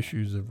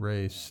issues of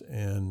race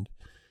and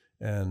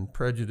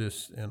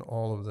prejudice and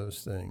all of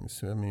those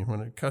things. I mean, when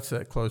it cuts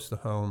that close to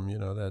home, you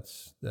know,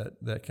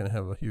 that can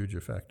have a huge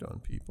effect on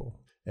people.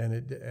 And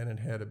it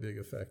had a big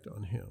effect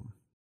on him.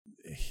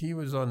 He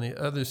was on the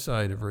other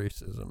side of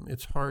racism.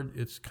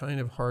 It's kind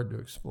of hard to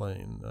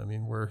explain. I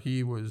mean, where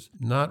he was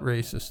not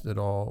racist at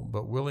all,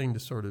 but willing to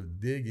sort of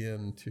dig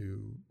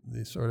into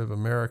the sort of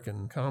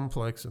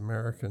complex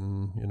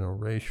American,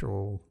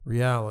 racial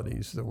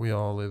realities that we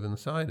all live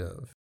inside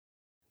of.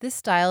 This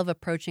style of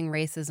approaching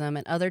racism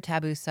and other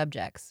taboo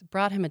subjects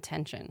brought him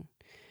attention.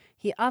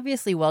 He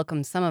obviously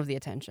welcomed some of the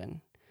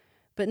attention,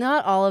 but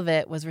not all of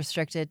it was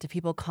restricted to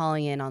people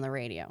calling in on the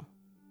radio.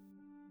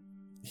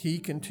 He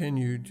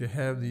continued to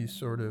have these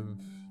sort of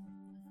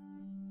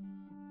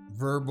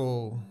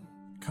verbal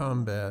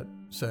combat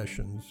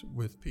sessions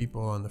with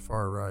people on the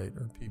far right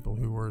or people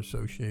who were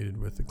associated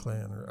with the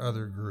Klan or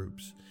other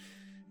groups.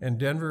 And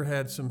Denver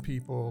had some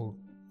people,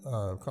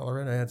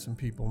 Colorado had some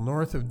people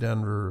north of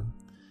Denver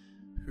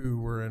who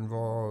were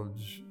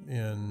involved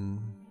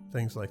in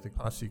things like the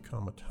Posse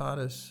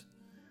Comitatus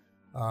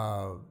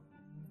and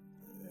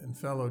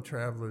fellow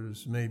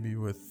travelers maybe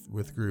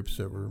with groups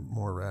that were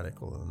more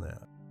radical than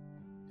that.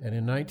 And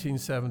in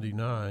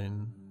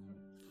 1979,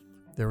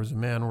 there was a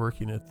man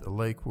working at the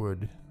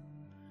Lakewood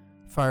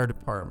Fire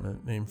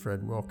Department named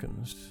Fred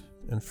Wilkins.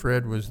 And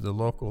Fred was the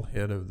local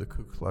head of the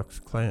Ku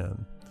Klux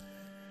Klan.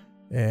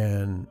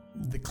 And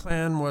the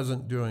Klan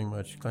wasn't doing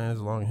much. The Klan has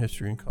a long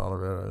history in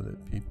Colorado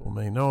that people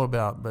may know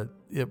about, but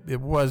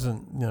it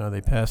wasn't, they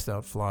passed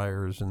out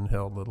flyers and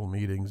held little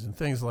meetings and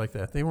things like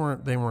that. They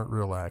weren't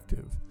real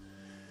active.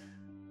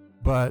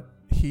 But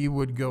he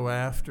would go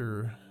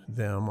after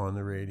them on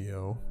the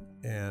radio.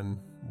 And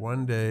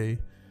one day,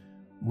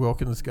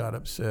 Wilkins got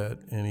upset,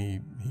 and he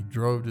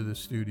drove to the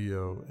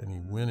studio, and he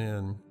went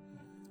in,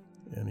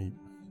 and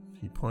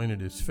he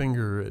pointed his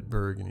finger at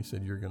Berg, and he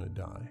said, "You're going to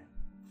die."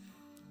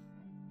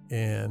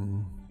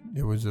 And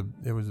it was a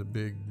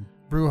big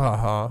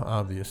brouhaha,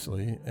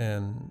 obviously.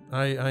 And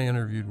I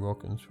interviewed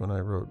Wilkins when I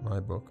wrote my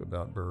book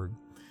about Berg,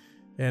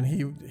 and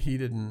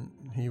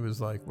he was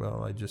like,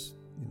 "Well, I was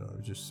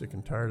just sick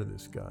and tired of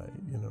this guy,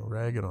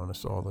 ragging on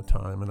us all the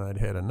time, and I'd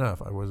had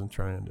enough. I wasn't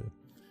trying to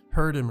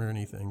hurt him or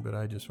anything, but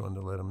I just wanted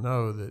to let him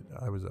know that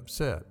I was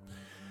upset."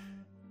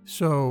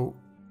 So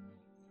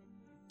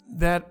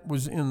that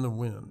was in the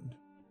wind.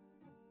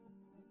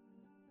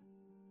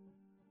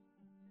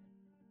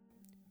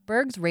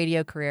 Berg's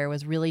radio career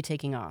was really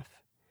taking off.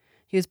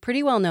 He was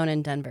pretty well known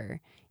in Denver,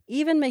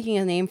 even making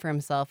a name for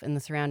himself in the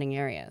surrounding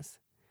areas.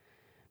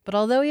 But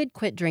although he had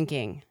quit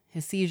drinking,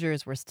 his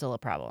seizures were still a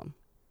problem.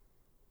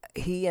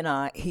 He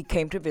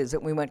came to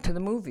visit. We went to the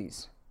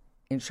movies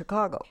in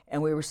Chicago,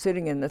 and we were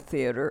sitting in the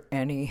theater,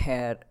 and he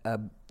had a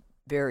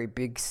very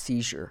big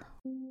seizure.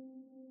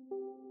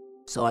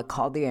 So I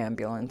called the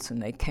ambulance,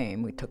 and they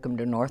came. We took him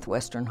to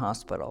Northwestern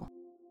Hospital.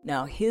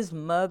 Now, his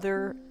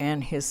mother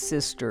and his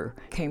sister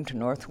came to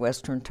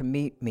Northwestern to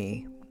meet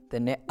me.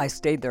 I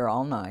stayed there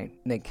all night.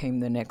 They came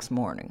the next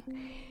morning.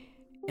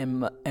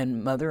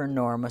 And Mother and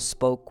Norma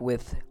spoke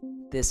with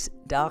this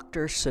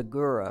Dr.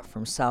 Segura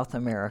from South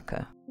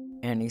America.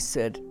 And he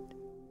said,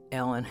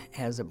 "Alan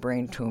has a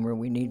brain tumor.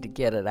 We need to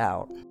get it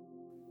out."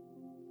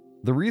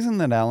 The reason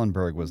that Alan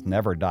Berg was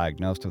never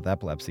diagnosed with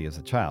epilepsy as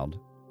a child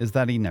is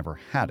that he never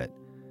had it.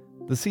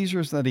 The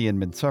seizures that he had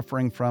been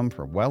suffering from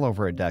for well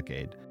over a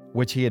decade,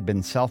 which he had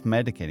been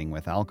self-medicating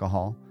with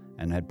alcohol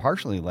and had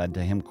partially led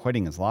to him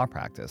quitting his law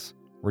practice,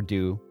 were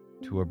due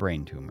to a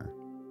brain tumor.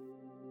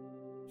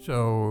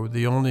 So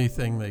the only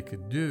thing they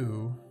could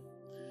do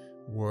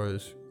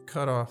was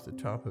cut off the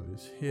top of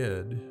his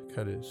head,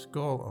 cut his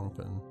skull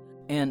open.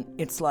 And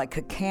it's like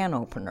a can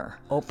opener,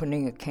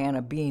 opening a can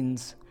of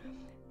beans.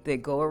 They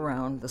go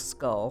around the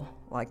skull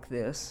like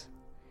this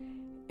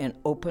and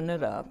open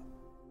it up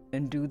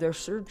and do their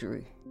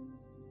surgery.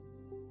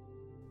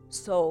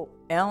 So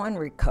Alan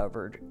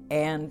recovered,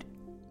 and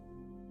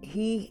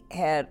he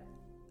had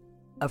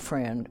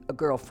a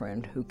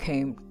girlfriend who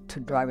came to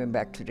drive him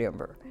back to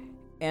Denver.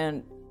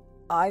 And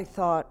I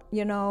thought,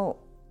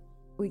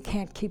 we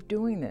can't keep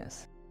doing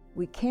this.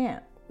 We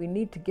can't. We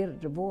need to get a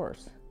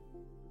divorce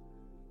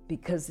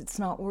because it's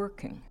not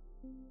working.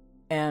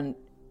 And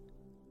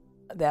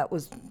that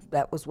was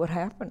what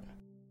happened.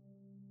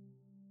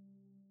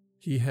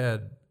 He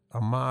had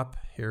a mop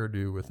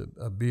hairdo with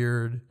a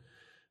beard,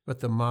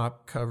 but the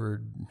mop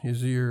covered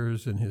his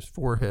ears and his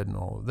forehead and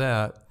all of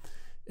that.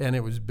 And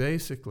it was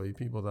basically,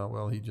 people thought,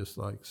 well, he just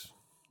likes,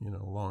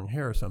 long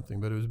hair or something,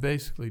 but it was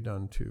basically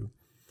done to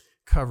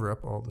cover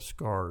up all the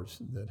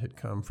scars that had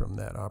come from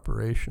that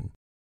operation.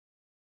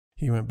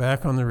 He went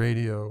back on the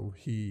radio.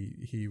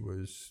 He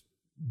was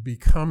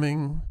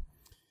becoming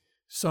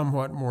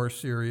somewhat more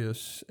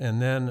serious.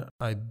 And then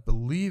I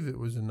believe it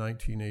was in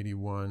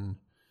 1981,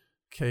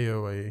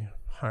 KOA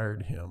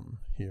hired him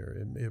here.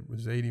 It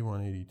was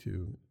 81,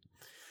 82.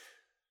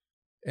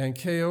 And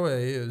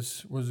KOA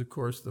was of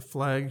course the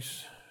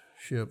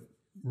flagship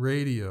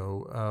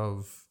radio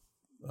of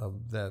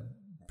that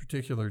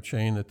particular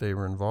chain that they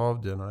were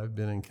involved in. I've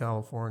been in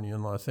California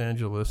and Los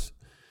Angeles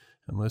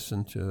and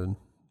listened to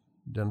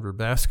Denver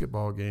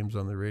basketball games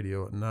on the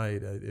radio at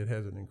night. It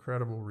has an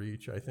incredible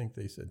reach. I think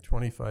they said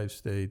 25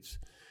 states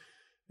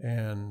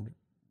and,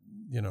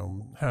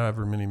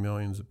 however many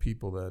millions of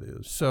people that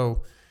is.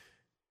 So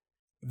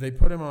they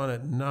put him on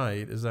at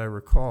night, as I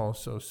recall,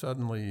 so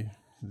suddenly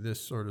this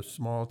sort of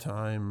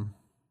small-time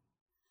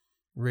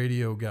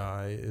radio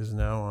guy is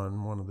now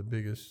on one of the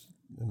biggest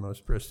and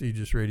most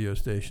prestigious radio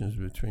stations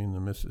between the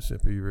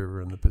Mississippi River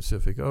and the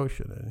Pacific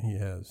Ocean,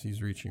 and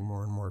he's reaching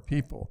more and more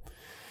people.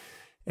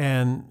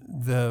 And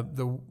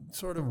the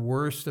sort of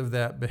worst of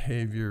that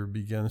behavior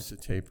begins to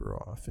taper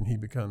off, and he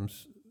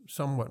becomes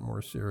somewhat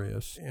more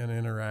serious in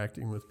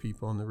interacting with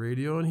people on the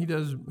radio, and he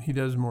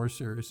does more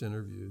serious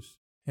interviews.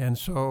 And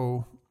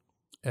so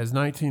as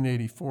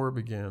 1984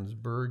 begins,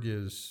 Berg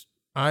is,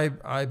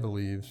 I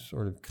believe,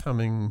 sort of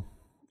coming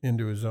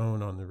into his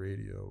own on the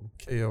radio.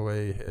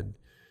 KOA had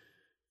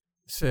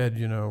said,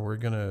 we're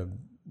going to,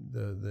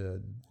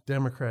 the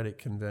Democratic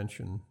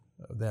convention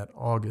that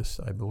August,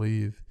 I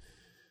believe,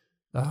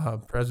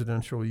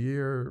 presidential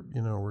year,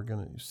 we're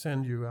going to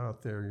send you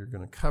out there, you're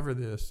going to cover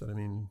this. I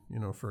mean,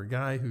 for a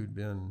guy who'd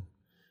been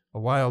a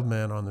wild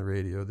man on the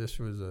radio, this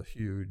was a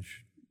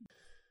huge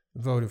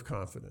vote of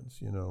confidence.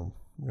 We're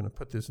going to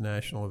put this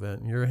national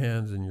event in your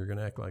hands, and you're going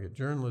to act like a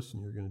journalist,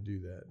 and you're going to do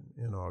that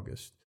in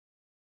August.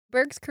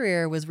 Berg's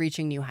career was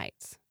reaching new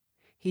heights.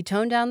 He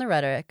toned down the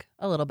rhetoric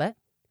a little bit.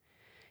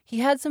 He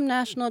had some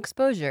national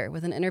exposure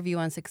with an interview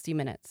on 60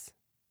 Minutes,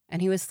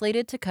 and he was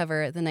slated to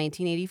cover the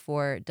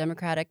 1984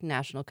 Democratic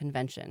National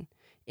Convention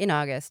in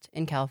August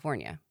in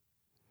California.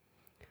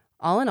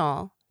 All in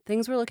all,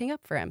 things were looking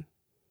up for him.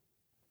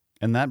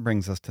 And that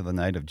brings us to the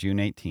night of June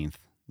 18th,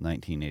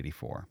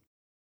 1984.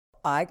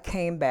 I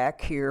came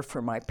back here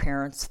for my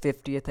parents'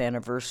 50th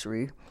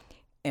anniversary,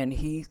 and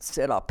he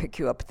said, I'll pick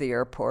you up at the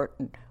airport.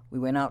 And we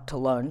went out to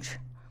lunch,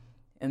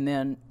 and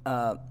then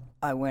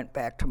I went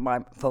back to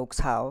my folks'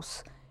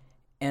 house,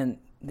 and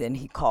then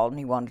he called and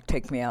he wanted to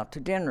take me out to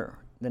dinner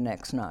the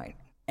next night.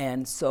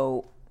 And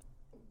so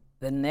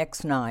the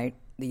next night,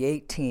 the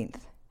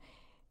 18th,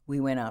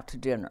 we went out to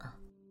dinner.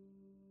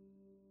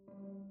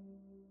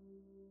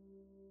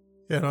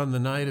 And on the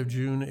night of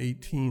June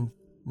 18th,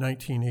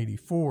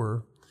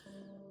 1984,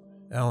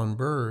 Alan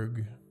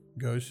Berg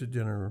goes to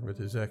dinner with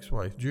his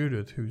ex-wife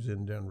Judith, who's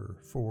in Denver,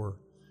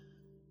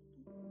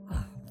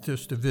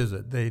 just to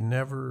visit. They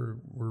never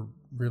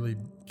really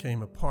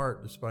came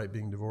apart despite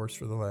being divorced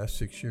for the last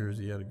 6 years.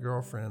 He had a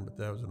girlfriend, but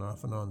that was an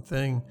off and on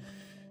thing.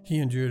 He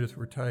and Judith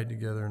were tied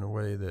together in a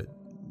way that,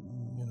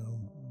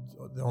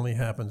 only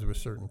happens with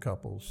certain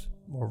couples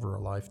over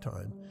a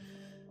lifetime.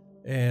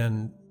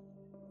 And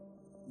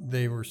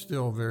they were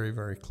still very,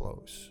 very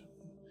close.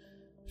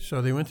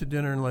 So they went to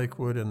dinner in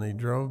Lakewood, and they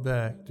drove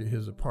back to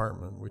his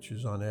apartment, which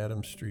is on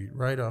Adams Street,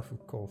 right off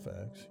of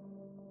Colfax.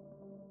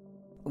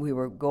 We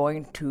were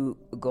going to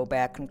go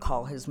back and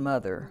call his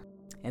mother,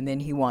 and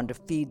then he wanted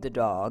to feed the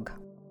dog.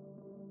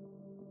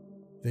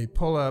 They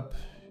pull up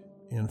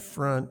in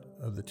front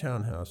of the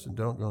townhouse and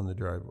don't go in the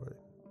driveway.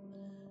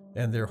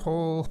 And their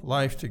whole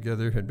life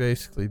together had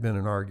basically been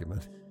an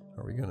argument.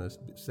 Are we going to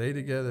stay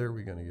together? Are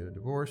we going to get a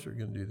divorce? Are we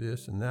going to do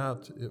this? And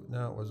now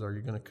it was, are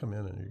you going to come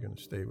in and you're going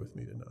to stay with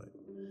me tonight?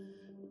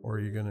 Or are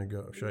you going to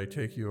go? Should I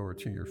take you over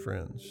to your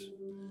friends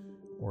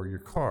or your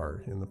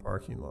car in the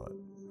parking lot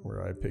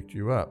where I picked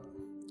you up?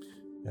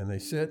 And they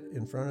sit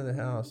in front of the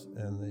house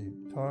and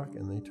they talk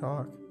and they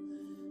talk.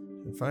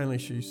 And finally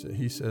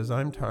he says,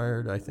 I'm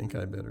tired. I think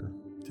I better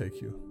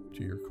take you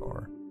to your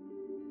car.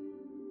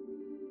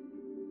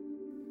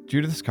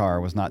 Judith's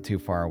car was not too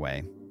far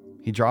away.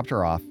 He dropped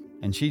her off,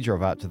 and she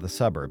drove out to the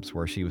suburbs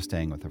where she was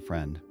staying with a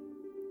friend.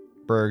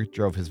 Berg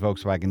drove his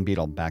Volkswagen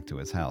Beetle back to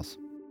his house.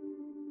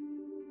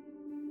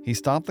 He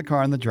stopped the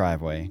car in the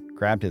driveway,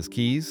 grabbed his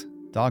keys,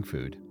 dog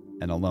food,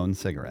 and a lone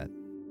cigarette.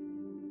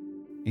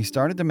 He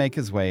started to make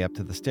his way up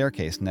to the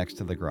staircase next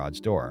to the garage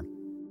door.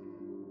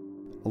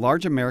 A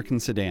large American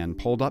sedan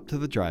pulled up to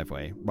the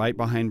driveway right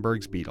behind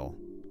Berg's Beetle.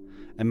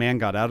 A man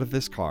got out of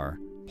this car,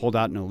 pulled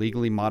out an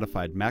illegally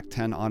modified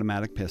MAC-10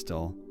 automatic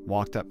pistol,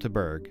 walked up to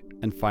Berg,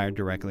 and fired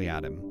directly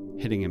at him,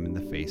 hitting him in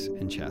the face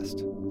and chest.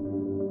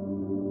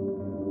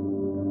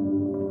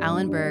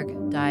 Alan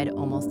Berg died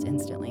almost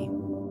instantly.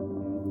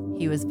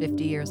 He was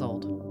 50 years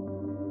old.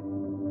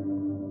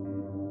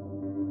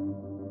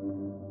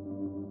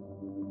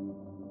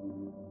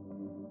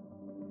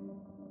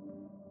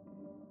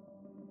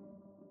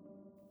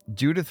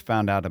 Judith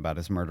found out about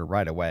his murder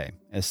right away,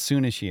 as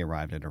soon as she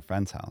arrived at her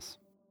friend's house.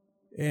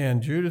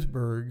 And Judith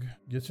Berg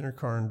gets in her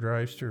car and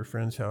drives to her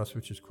friend's house,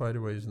 which is quite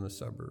a ways in the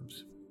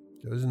suburbs.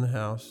 Goes in the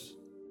house,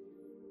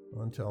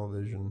 on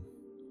television,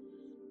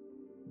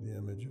 the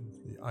image of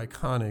the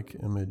iconic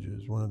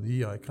images, one of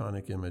the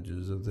iconic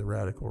images of the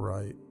radical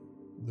right,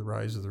 the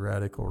rise of the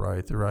radical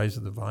right, the rise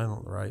of the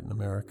violent right in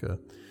America,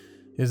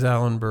 is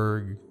Alan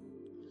Berg.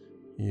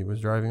 He was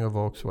driving a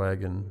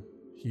Volkswagen.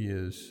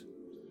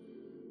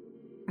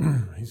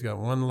 He's got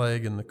one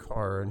leg in the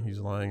car, and he's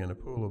lying in a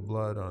pool of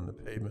blood on the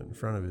pavement in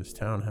front of his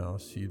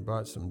townhouse. He'd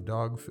bought some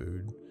dog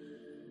food,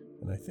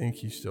 and I think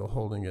he's still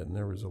holding it, and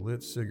there was a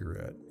lit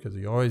cigarette, because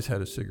he always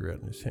had a cigarette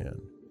in his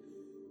hand.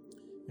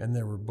 And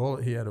there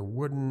were he had a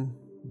wooden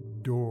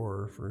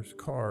door for his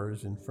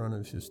cars in front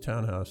of his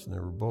townhouse, and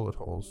there were bullet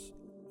holes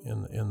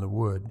in the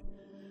wood.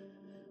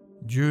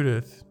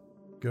 Judith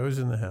goes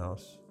in the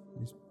house.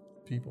 These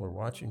people are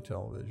watching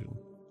television.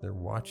 They're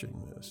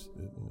watching this.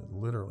 It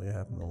literally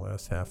happened in the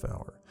last half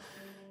hour.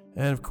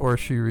 And of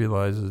course, she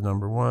realizes,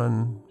 number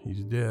one,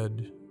 he's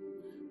dead.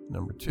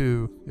 Number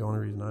two, the only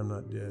reason I'm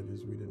not dead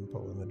is we didn't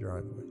pull in the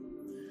driveway,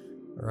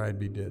 or I'd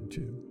be dead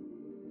too.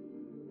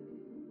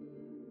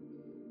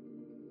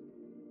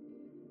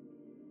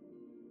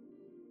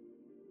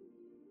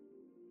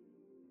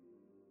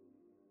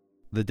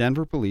 The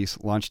Denver police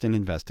launched an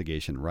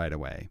investigation right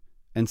away,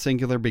 and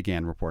Singular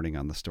began reporting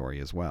on the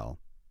story as well.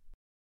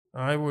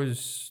 I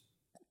was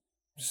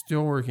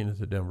still working at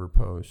the Denver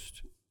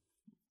Post,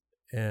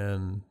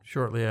 and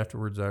shortly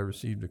afterwards I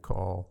received a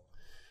call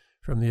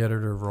from the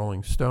editor of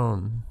Rolling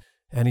Stone,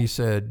 and he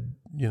said,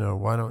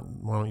 why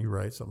don't you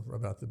write something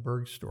about the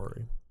Berg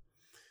story?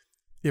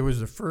 It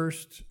was the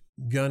first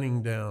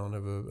gunning down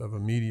of a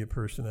media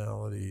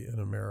personality in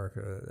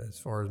America, as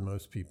far as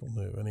most people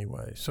knew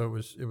anyway. So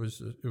it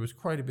was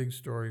quite a big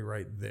story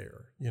right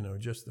there,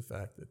 just the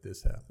fact that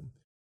this happened.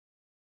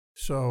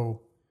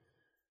 So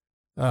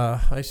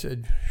I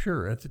said,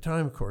 sure. At the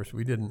time, of course,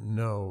 we didn't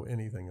know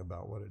anything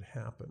about what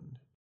had happened.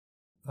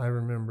 I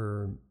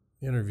remember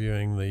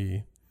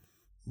interviewing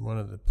one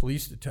of the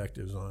police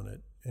detectives on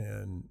it,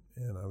 and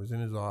I was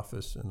in his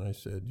office, and I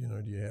said,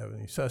 do you have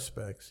any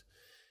suspects?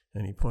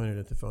 And he pointed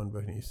at the phone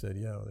book, and he said,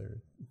 yeah, there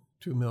are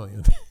 2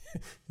 million.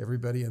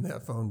 Everybody in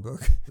that phone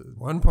book, at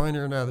one point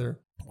or another,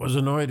 was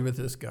annoyed with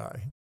this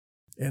guy.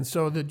 And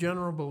so the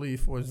general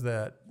belief was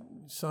that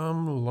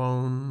some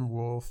lone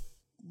wolf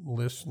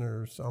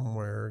listener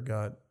somewhere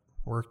got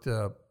worked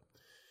up,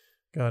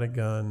 got a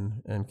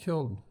gun, and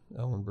killed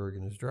Alan Berg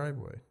in his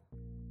driveway.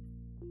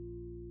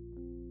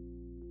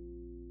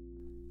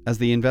 As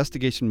the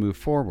investigation moved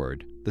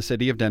forward, the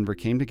city of Denver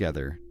came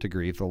together to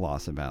grieve the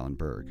loss of Alan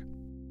Berg.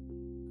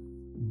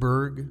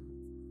 Berg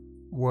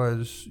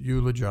was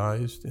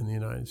eulogized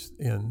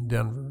in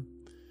Denver.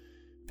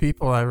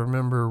 People, I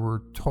remember,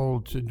 were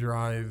told to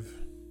drive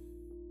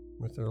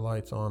with their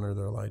lights on or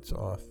their lights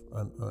off.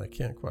 I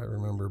can't quite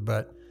remember,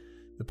 but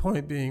the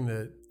point being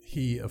that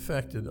he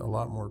affected a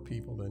lot more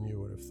people than you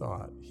would have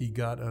thought. He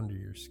got under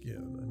your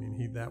skin. I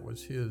mean, that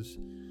was his.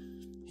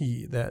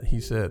 He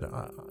said,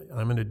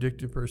 "I'm an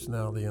addictive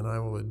personality, and I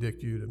will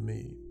addict you to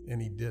me,"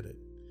 and he did it.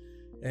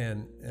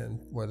 And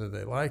whether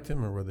they liked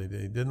him or whether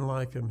they didn't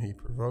like him, he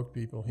provoked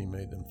people. He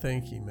made them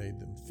think. He made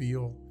them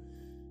feel,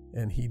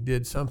 and he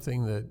did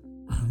something that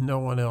no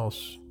one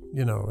else,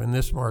 in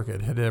this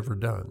market had ever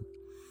done.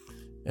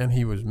 And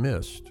he was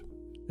missed,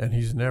 and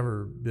he's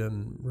never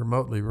been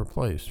remotely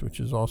replaced,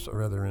 which is also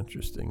rather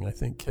interesting. I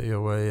think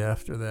KOA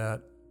after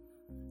that,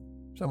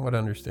 somewhat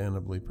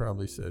understandably,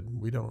 probably said,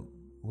 we don't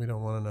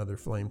want another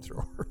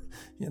flamethrower.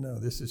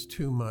 This is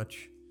too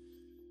much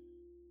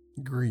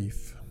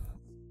grief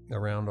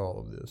around all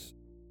of this.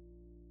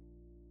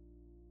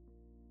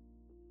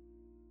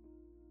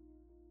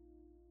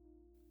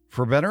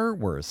 For better or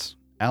worse,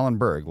 Alan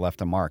Berg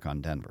left a mark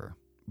on Denver.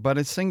 But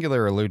as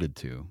Singler alluded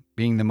to,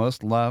 being the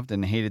most loved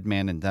and hated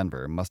man in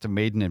Denver must have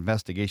made an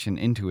investigation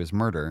into his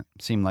murder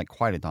seem like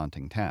quite a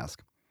daunting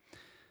task.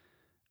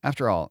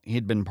 After all, he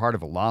had been part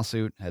of a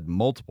lawsuit, had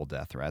multiple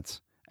death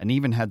threats, and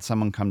even had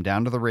someone come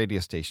down to the radio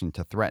station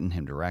to threaten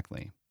him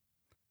directly.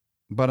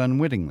 But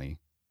unwittingly,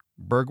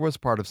 Berg was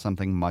part of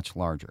something much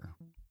larger.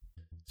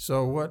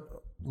 So what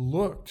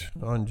looked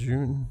on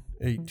June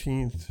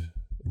 18th,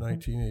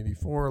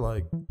 1984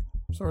 like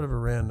sort of a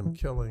random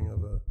killing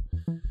of a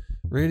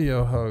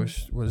radio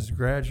host was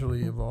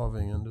gradually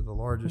evolving into the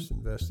largest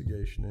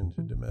investigation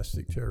into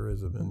domestic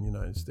terrorism in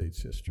United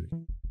States history.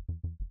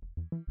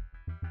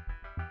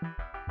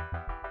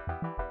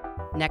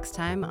 Next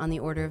time on The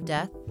Order of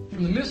Death.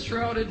 From the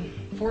mist-shrouded,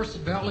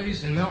 forested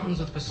valleys and mountains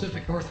of the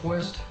Pacific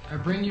Northwest, I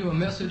bring you a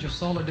message of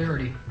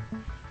solidarity,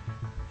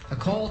 a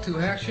call to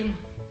action,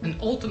 and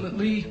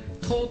ultimately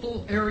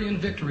total Aryan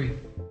victory.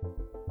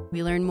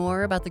 We learn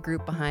more about the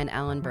group behind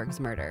Alan Berg's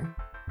murder,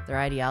 their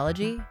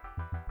ideology,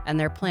 and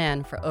their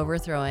plan for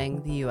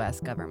overthrowing the U.S.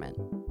 government.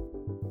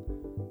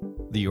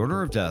 The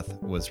Order of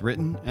Death was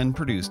written and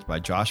produced by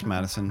Josh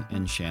Madison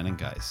and Shannon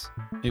Geis.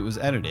 It was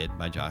edited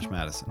by Josh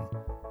Madison.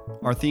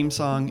 Our theme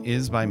song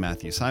is by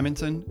Matthew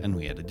Simonson, and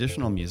we had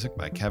additional music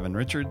by Kevin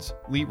Richards,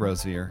 Lee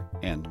Rosier,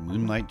 and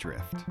Moonlight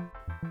Drift.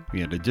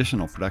 We had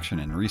additional production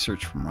and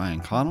research from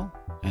Ryan Connell,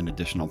 and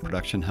additional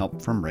production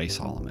help from Ray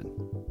Solomon.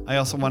 I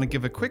also want to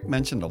give a quick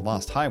mention to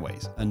Lost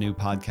Highways, a new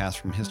podcast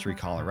from History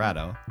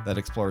Colorado that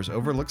explores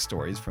overlooked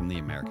stories from the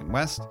American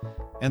West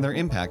and their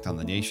impact on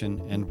the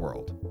nation and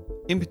world.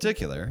 In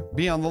particular,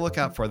 be on the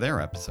lookout for their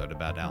episode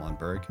about Alan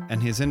Berg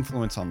and his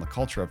influence on the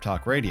culture of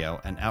talk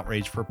radio and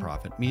outrage for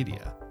profit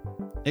media.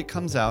 It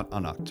comes out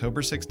on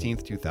October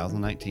 16th,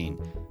 2019,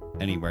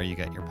 anywhere you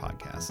get your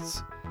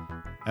podcasts.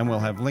 And we'll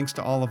have links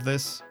to all of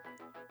this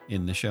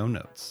in the show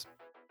notes.